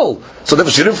didn't fall. So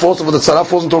therefore she didn't fall. So the tzara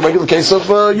falls into a regular case of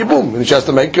Yibum. And she has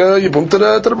to make Yibum to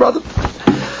the brother.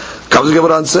 Comes the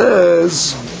Gemara and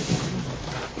says,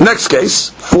 next case,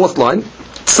 fourth line,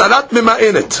 Tzarat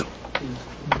Mima'enet.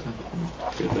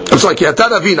 I'm sorry, Ki Ata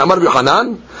Ravin, Amar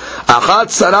Yohanan, Achat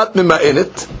Tzarat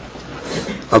Mima'enet,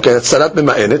 Okay, that's sarat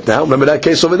mima'enet. Now, remember that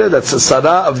case over there? That's a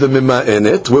sarah of the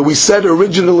mima'enet, where we said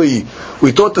originally,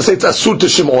 we thought to say it's asur to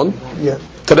Shimon,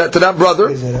 to that brother,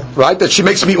 right? That she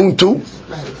makes mi'un too,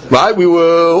 right? We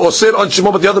were osir on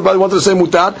Shimon, but the other brother wanted to say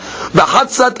mutar.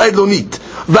 V'chatzat ailonit,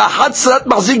 v'chatzat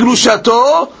mahzik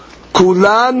grushato,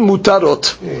 kulan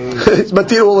mutarot. It's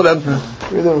matir all of them.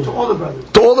 To all the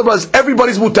brothers. To all the brothers,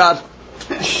 everybody's mutar.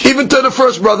 Even to the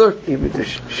first brother. Even to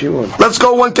Shimon. Let's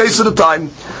go one case at a time.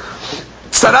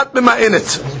 Sarat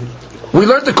mima'enet. We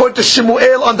learned according to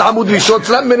Shemuel on the Hamud Rishon.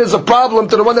 Sarat mima'enet is a problem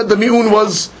to the one that the mi'un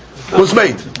was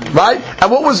made, right?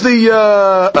 And what was the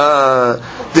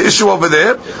issue over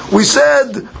there? We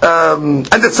said, and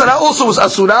the tzara also was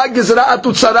asura, gezerah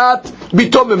atut tzarat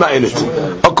bitom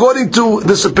mima'enet. According to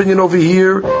this opinion over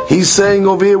here, he's saying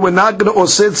over here, we're not going to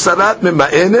osed sarat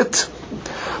mima'enet,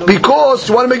 because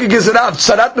you want to make a gezerah of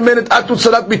tzarat mima'enet atut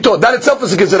tzarat bito. That itself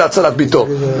is a gezerah tzarat bito.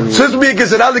 So this would be a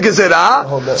gezerah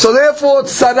legezerah. So therefore,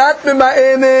 tzarat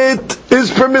mima'enet is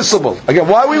permissible. Again,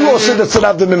 why we will say that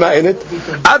tzarat mima'enet?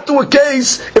 Atu a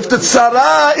case if the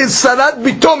tzara is tzarat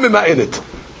bito mima'enet.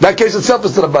 That case itself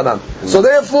is Rabbanan. So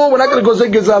therefore, we're not going to go say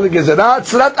gezerah legezerah.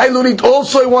 Tzarat ailunit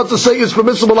also, he wants to say, is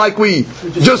permissible, like we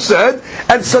just said.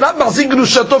 And tzarat mahzik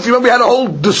grushato, if you remember, we had a whole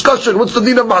discussion. What's the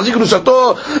deen of mahzik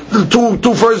grushato? The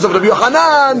two versions of Rabbi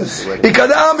Yochanan.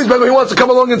 Ikadam, he wants to come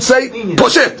along and say,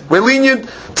 push it. We're lenient.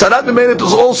 Tzarat mima'enet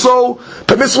is also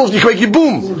permissible. You can make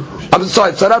yibum. I'm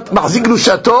sorry, tzarat mahzik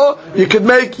grushato, you can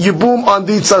make yibum on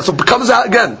the tzarat. So it comes out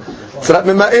again. Tzarat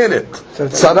mima'enet,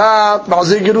 tzarat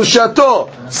mahzik grushato,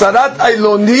 tzarat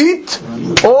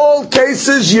ailonit, all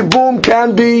cases yibum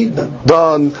can be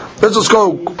done. Let's just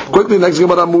go quickly. Next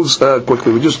Gemara moves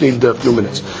quickly. We just need a few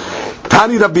minutes.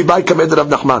 Tani Rabbi Bai Kamed Rav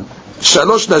Nachman.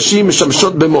 Shalosh nashim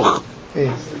mishamshot b'moch.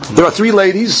 There are three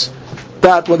ladies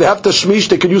that when they have tashmish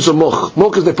they can use a moch.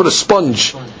 Moch is they put a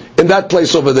sponge in that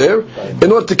place over there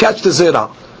in order to catch the zera.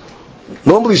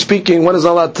 Normally speaking, one is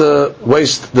not allowed to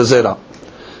waste the zera.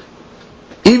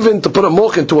 Even to put a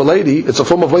moch into a lady, it's a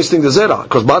form of wasting the zera.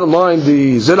 Because bottom line,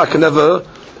 the zera can never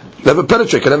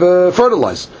penetrate, can never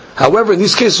fertilize. However, in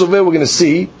these cases over there, we're going to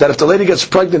see that if the lady gets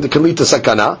pregnant, it can lead to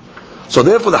sakana. So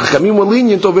therefore, the hakamim were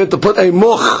lenient over there to put a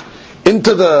moch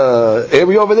into the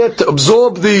area over there to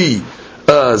absorb the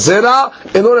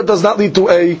zera in order it does not lead to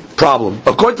a problem.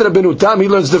 According to the Rabbeinu Tam, he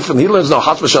learns differently. He learns now,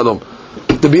 chas v'shalom.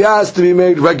 The bi'ah has to be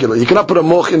made regular. You cannot put a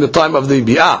moch in the time of the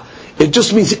bi'ah. It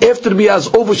just means after the bi'ah is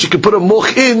over, she can put a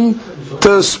moch in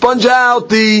to sponge out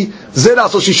the zera,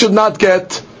 so she should not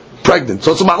get pregnant.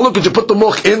 So it's a ma'luk, if you put the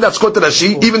moch in, that's called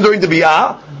Rashi, even during the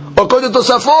bi'ah. According to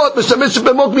Tosafot, mishamesh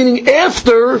b'moch, meaning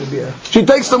after she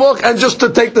takes the moch and just to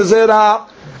take the zera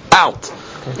out.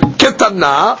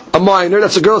 Ketana, a minor,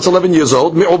 that's a girl that's 11 years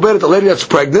old. Mi'oberet, a lady that's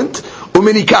pregnant.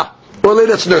 Uminika, or a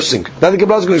lady that's nursing. Now the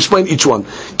Gemara is going to explain each one.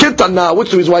 Ketana, which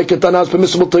is the reason why ketana is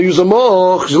permissible to use a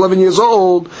moch? She's 11 years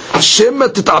old. Shema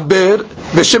titaber,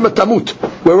 v'shema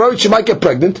tamut. We're worried she might get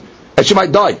pregnant and she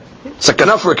might die.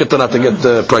 Sakana for a ketana to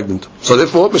get pregnant. So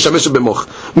therefore, mishamesh b'moch.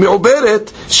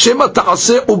 Mi'oberet, shema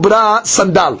ta'aseh ubra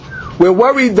sandal. We're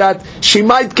worried that she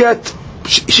might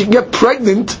she can get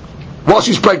pregnant while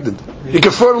she's pregnant. You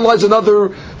can fertilize another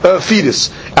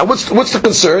fetus. And what's the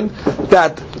concern?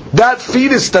 That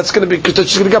fetus that's going to be, because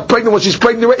she's going to get pregnant when she's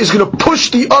pregnant, is going to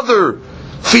push the other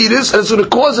fetus, and it's going to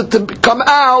cause it to come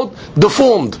out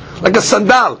deformed, like a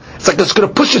sandal. It's like it's going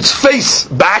to push its face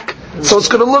back, so it's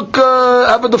going to look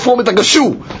have a deformity like a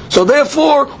shoe. So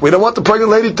therefore, we don't want the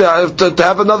pregnant lady to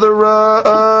have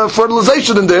another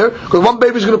fertilization in there, because one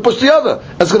baby is going to push the other.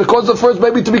 It's going to cause the first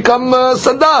baby to become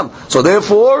sandal. So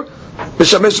therefore,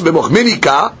 mishamesh b'moch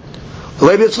minika. The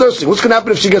lady that's nursing. What's going to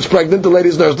happen if she gets pregnant? The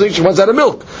lady's nursing. She runs out of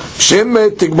milk. Shem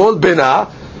tigmol bena.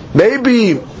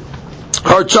 Maybe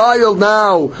her child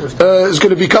now is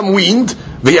going to become weaned.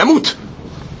 V'yamut.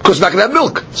 Because she's not going to have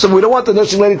milk. So we don't want the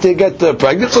nursing lady to get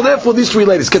pregnant. So therefore, these three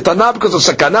ladies. Ketana because of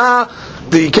sakana.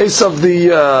 The case of the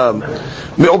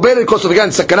me'oberet because of, again,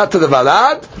 sakana to the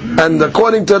valad. And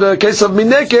according to the case of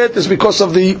mineket, is because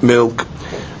of the milk.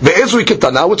 Ve'ezui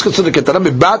ketana, what's considered ketana?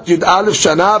 Mibat yud alef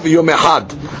shana v'yom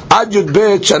echad. Ad yud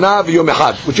bet shana v'yom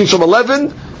echad. Which means from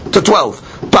 11 to 12.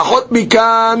 Pachot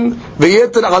mikan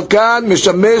ve'yeter al kan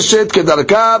mishameshet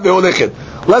kedarka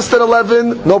ve'olechet. Less than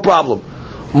 11, no problem.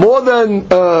 More than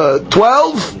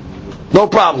 12, no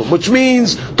problem. Which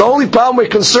means the only problem we're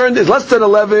concerned is less than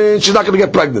 11, she's not going to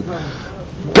get pregnant.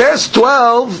 Past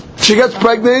 12, she gets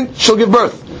pregnant, she'll give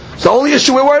birth. So the only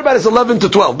issue we're worried about is 11 to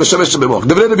 12. Mishameshet b'moch.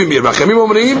 Devrei Rabbi Meir. Rachamim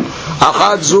omrim,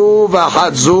 achad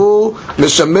zu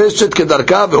mishameshet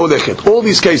kedarka ve'olechet. All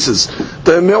these cases,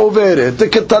 the me'overet, the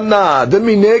ketana, the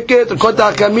mineket, the kot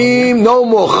ha'kamim, no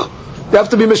moch. You have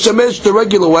to be mishamesh the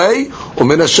regular way.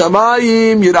 U'min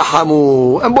hashamayim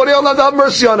yirahamu. And Borei Olam have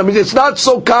mercy on him. It's not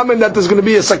so common that there's going to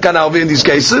be a sakana in these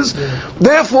cases.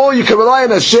 Therefore, you can rely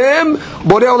on Hashem.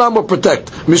 Borei Olam will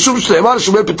protect. Mishum shleimar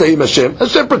shumei p'tehim Hashem.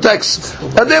 Hashem protects.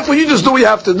 And therefore, you just do what you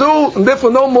have to do. And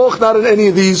therefore, no moch, not in any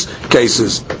of these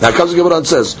cases. Now comes the Gemara and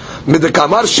says,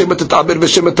 Midekamar shemet tetaber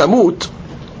v'shemet tamut.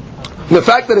 The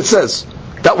fact that it says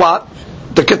that what?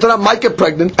 The ketana might get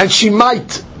pregnant and she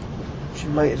might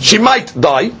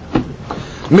die.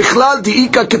 Michlal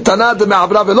diika ketana de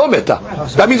me'avra velo meta.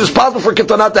 That means it's possible for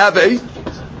ketana to have a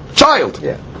child.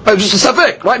 Just a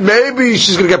safek, right? Maybe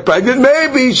she's going to get pregnant.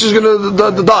 Maybe she's going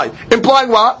to die. Implying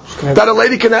what? That a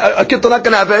ketana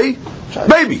can have a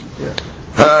baby.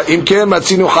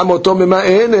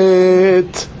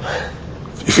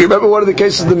 If you remember one of the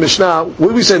cases in the Mishnah, what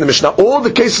did we say in the Mishnah? All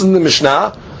the cases in the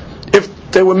Mishnah, if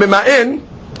they were mima'in,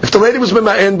 if the lady was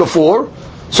mima'in before,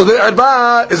 so the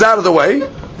arba is out of the way.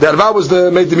 The arba was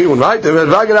made the mi'un, right? The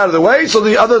arba get out of the way, so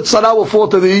the other tzara will fall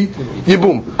to the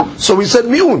yibum. So we said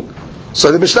mi'un.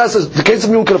 So the Mishnah says the case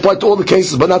of mi'un can apply to all the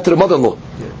cases, but not to the mother-in-law.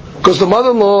 Because the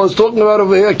mother-in-law is talking about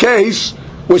a case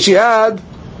where she had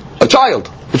a child.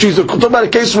 Which is talking about a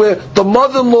case where the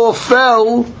mother-in-law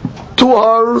fell to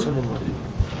her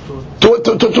to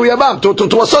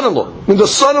a son-in-law. I mean, the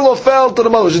son-in-law fell to the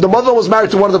mother. The mother was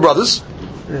married to one of the brothers,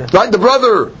 right? The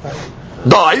brother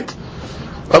died.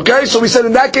 Okay, so we said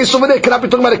in that case over there, cannot be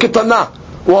talking about a ketana.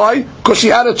 Why? Because she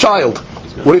had a child.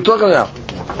 What are you talking about?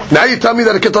 Now you tell me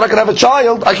that a ketana can have a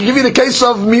child. I can give you the case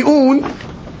of mi'un,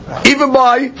 even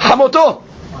by hamoto.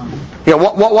 Yeah,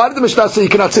 why did the Mishnah say you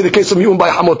cannot say the case of mi'un by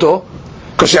hamoto?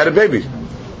 Because she had a baby.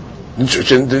 She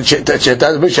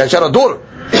had a daughter.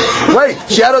 Right,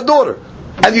 she had a daughter.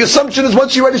 And the assumption is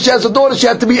once she has a daughter, she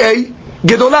had to be a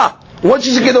gedolah. Once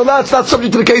she's a gedolah, it's not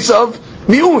subject to the case of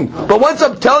mi'un. But once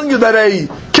I'm telling you that a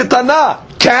ketana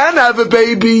can have a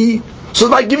baby, so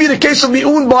if I give you the case of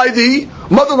mi'un by the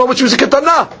mother-in-law, which was a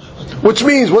ketana, which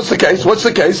means, what's the case?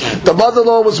 The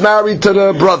mother-in-law was married to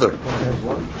the brother.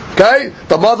 Okay?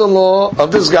 The mother-in-law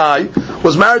of this guy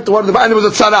was married to one of the, and it was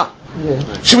a tzara.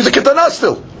 She was a ketana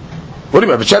still. What do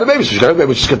you mean? She had a baby, so she got a baby,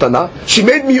 which is ketana. She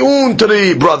made mi'un to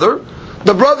the brother.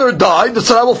 The brother died. The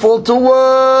tzara will fall to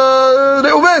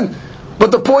Reuven.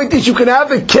 But the point is, you can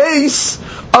have a case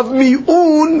of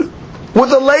mi'un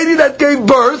with a lady that gave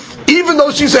birth, even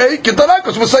though she's a ketana.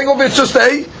 Because we're saying over it's just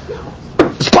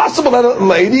it's possible that a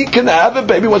lady can have a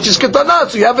baby when she's ketana.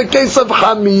 So you have a case of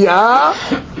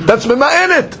chamiyah that's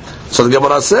mima'enet. So the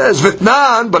Gemara says,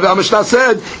 Vitnan, but the Mishnah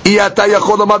said, Iyata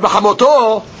yachol omar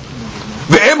b'chamoto,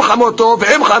 ve'em chamoto,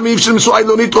 ve'em chamiv shel misu'ay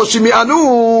lo nitro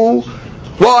shemi'anu.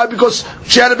 Why? Because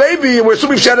she had a baby, and we're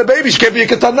assuming if she had a baby, she can't be a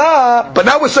ketana. But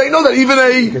now we're saying, no, that even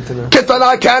a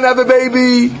ketana can have a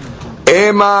baby.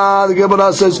 Ema, the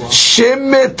Gemara says,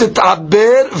 Shemet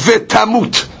tet'aber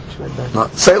ve'tamut.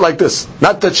 Say it like this,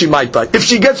 not that she might die. If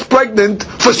she gets pregnant,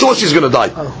 for sure she's going to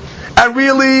die. And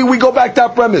really, we go back to our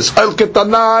premise. El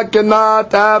ketana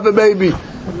cannot have a baby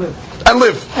and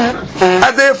live.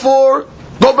 And therefore,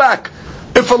 go back.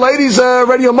 If a lady's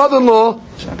already a mother-in-law,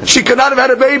 she cannot have had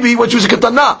a baby when she was a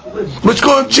ketana. Which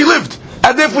she lived.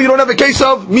 And therefore, you don't have a case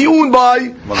of mi'un by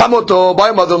hamoto, by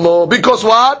a mother-in-law. Because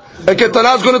what? A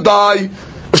ketana is going to die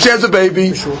if she has a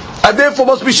baby. And therefore,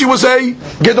 must be she was a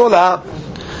gedolah.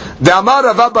 The Amar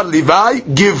Rava bar Levi,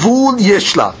 Givul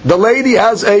Yeshla. The lady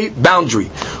has a boundary.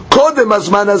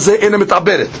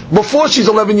 Before she's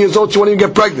 11 years old, she won't even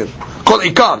get pregnant. Called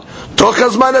Ikar.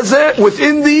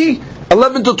 Within the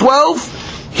 11 to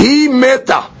 12, he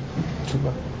meta.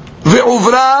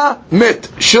 Ve'uvra met.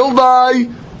 She'll die,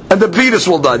 and the fetus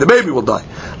will die. The baby will die.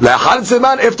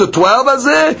 After 12,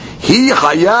 he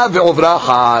chaya ve'uvra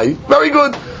chay. Very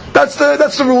good. That's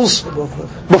the rules.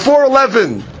 Before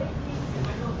 11.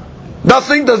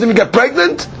 Nothing, doesn't even get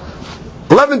pregnant.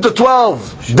 11 to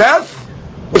 12, death.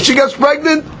 If she gets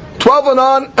pregnant, 12 and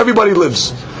on, everybody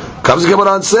lives. Comes the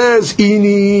Gemara and says,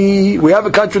 Ini, we have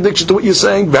a contradiction to what you're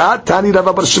saying. What's the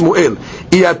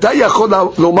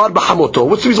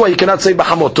reason why you cannot say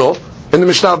Bahamoto in the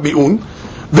Mishnah of Mi'un?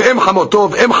 Ve'em Hamoto,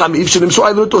 ve'em Hamiv, shenimsu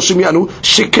ayluto shemi'anu,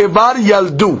 shekevar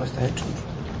yaldu.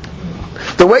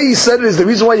 The way he said it is, the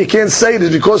reason why you can't say it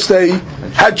is because they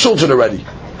had children already.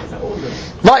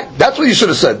 Right, that's what you should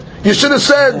have said. You should have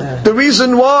said the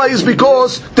reason why is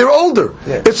because they're older.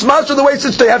 It's much of the way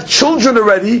since they have children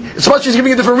already. It's much as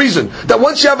giving a different reason. That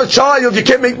once you have a child, you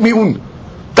can't make mi'un.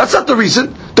 That's not the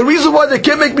reason. The reason why they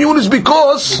can't make mi'un is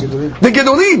because they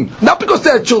gedolim, not because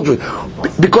they had children.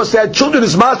 Because they had children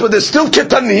is mas, but they're still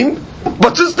ketanim.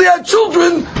 But since they had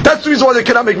children, that's the reason why they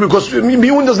cannot make mi'un. Because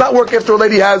mi'un does not work after a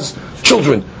lady has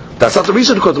children. That's not the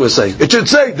reason what we're saying. It should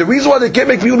say the reason why they can't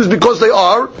make mi'un is because they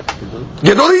are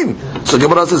gedolim. So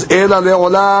Gemara says, "Ela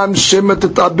le'olam shemet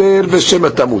tetaber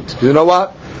v'shemet tamut." You know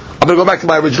what? I'm going to go back to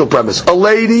my original premise. A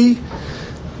lady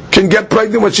can get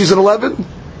pregnant when she's 11,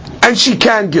 and she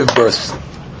can give birth.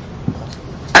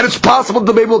 And it's possible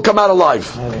the baby will come out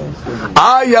alive.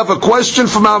 I have a question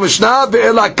from our Mishnah.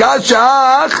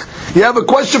 You have a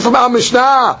question from our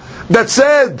Mishnah that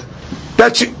said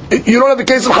that you don't have the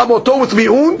case of Hamoto with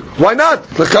Mi'un? Why not?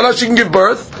 She can give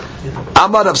birth.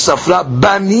 Amar of Safra,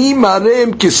 Bani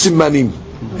Marem Kisimanim.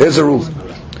 Here's a rule.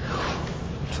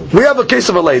 We have a case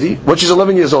of a lady, when she's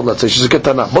 11 years old, let's say, she's a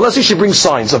ketana. But let's say she brings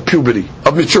signs of puberty,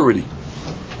 of maturity.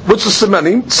 What's the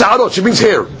simanim? Sa'arot, she brings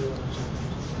hair.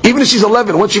 Even if she's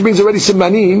 11, once she brings already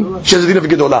simanim, she has a din of a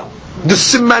gedolah. The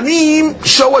simanim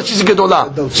show her she's a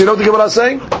gedolah. So you know what the Gemara is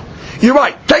saying? You're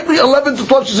right. Technically 11 to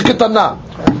 12 she's a ketana.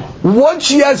 Once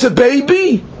she has a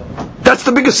baby, that's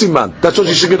the biggest siman. That's what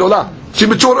she's a gedolah. She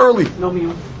matured early.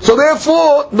 So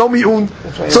therefore, no mi'un.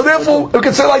 So therefore, we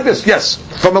can say like this, yes,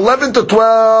 from 11 to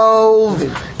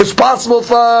 12, it's possible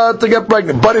for her to get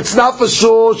pregnant, but it's not for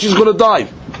sure she's going to die.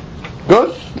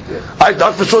 Good?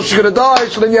 Not for sure she's going to die,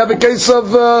 so then you have a case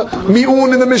of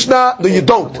mi'un in the Mishnah. No, you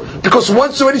don't. Because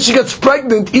once already she gets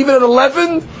pregnant, even at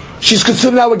 11, she's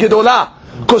considered now a gedolah.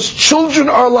 Because children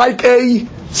are like a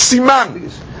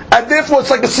siman. And therefore, it's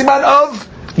like a siman of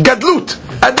gadlut.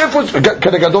 And therefore,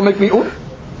 can a gadol make mi'un?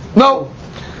 No.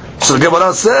 So the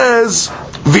Gemara says,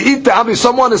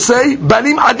 someone to say,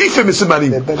 Banim adifim is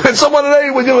simanim. And someone to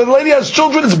say, when the lady has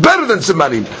children, it's better than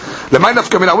simanim. Lemay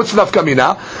nafkamina. What's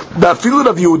nafkamina? The field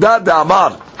of Yehuda the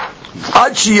Amar.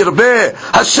 Ad shirbe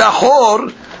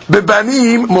hashahor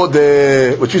bebanim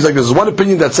modeh. Which means like there's one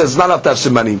opinion that says not enough to have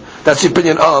simanim. That's the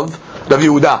opinion of the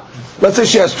Yehuda. Let's say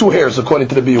she has 2 hairs according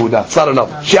to the Yehuda. It's not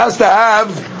enough. She has to have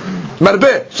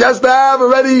marbeh. She has to have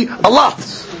already a lot.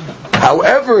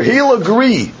 However, he'll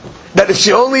agree that if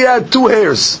she only had 2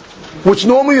 hairs, which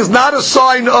normally is not a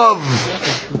sign of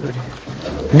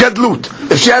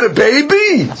gadlut, if she had a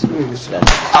baby,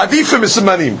 adifim is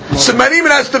simanim. Simanim,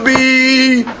 it has to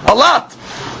be a lot.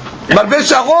 Marbeh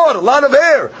shahor, a lot of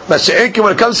hair. Mashiach,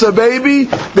 when it comes to a baby,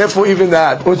 therefore even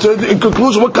that. So in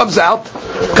conclusion, what comes out?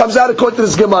 Comes out according to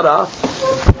this Gemara.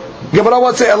 Gemara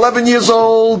wants to say 11 years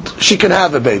old, she can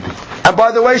have a baby. And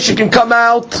by the way, she can come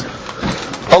out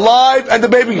alive, and the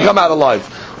baby can come out alive.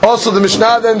 Also, the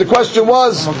Mishnah, then the question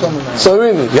was, so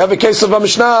really, you have a case of a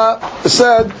Mishnah that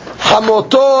said,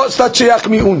 Hamoto, it's not Sheyach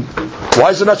Mi'un. Why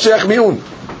is it not Sheyach Mi'un?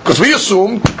 Because we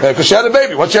assume, because she had a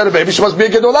baby. Once she had a baby, she must be a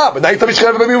Gedolah. But now you tell me she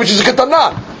can have a baby when she's a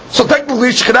Ketana. So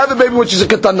technically, she can have a baby when she's a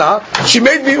Ketana. She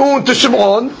made Mi'un to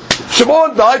Shimon.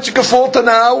 Shimon died, she can fall to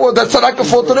now, or that Sarah can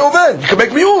fall to the Reuven. You can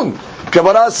make Mi'un.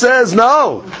 Gemara says,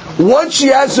 no. Once she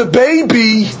has a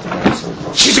baby,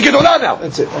 she's a Gedolah now.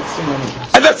 That's it.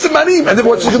 And that's the manim. And then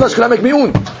what she's going to do, she can make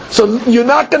mi'un. So you're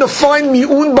not going to find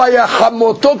mi'un by a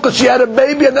hamoto because she had a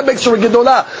baby and that makes her a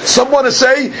Gedolah. Some want to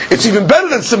say it's even better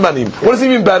than simanim. What is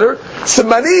even better?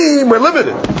 Simanim, we're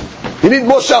limited. You need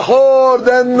more shahor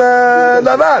than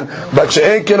lavan. But she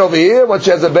ain't over here. Once she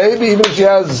has a baby, even if she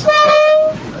has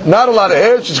not a lot of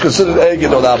hair, she's considered a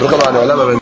Gedolah.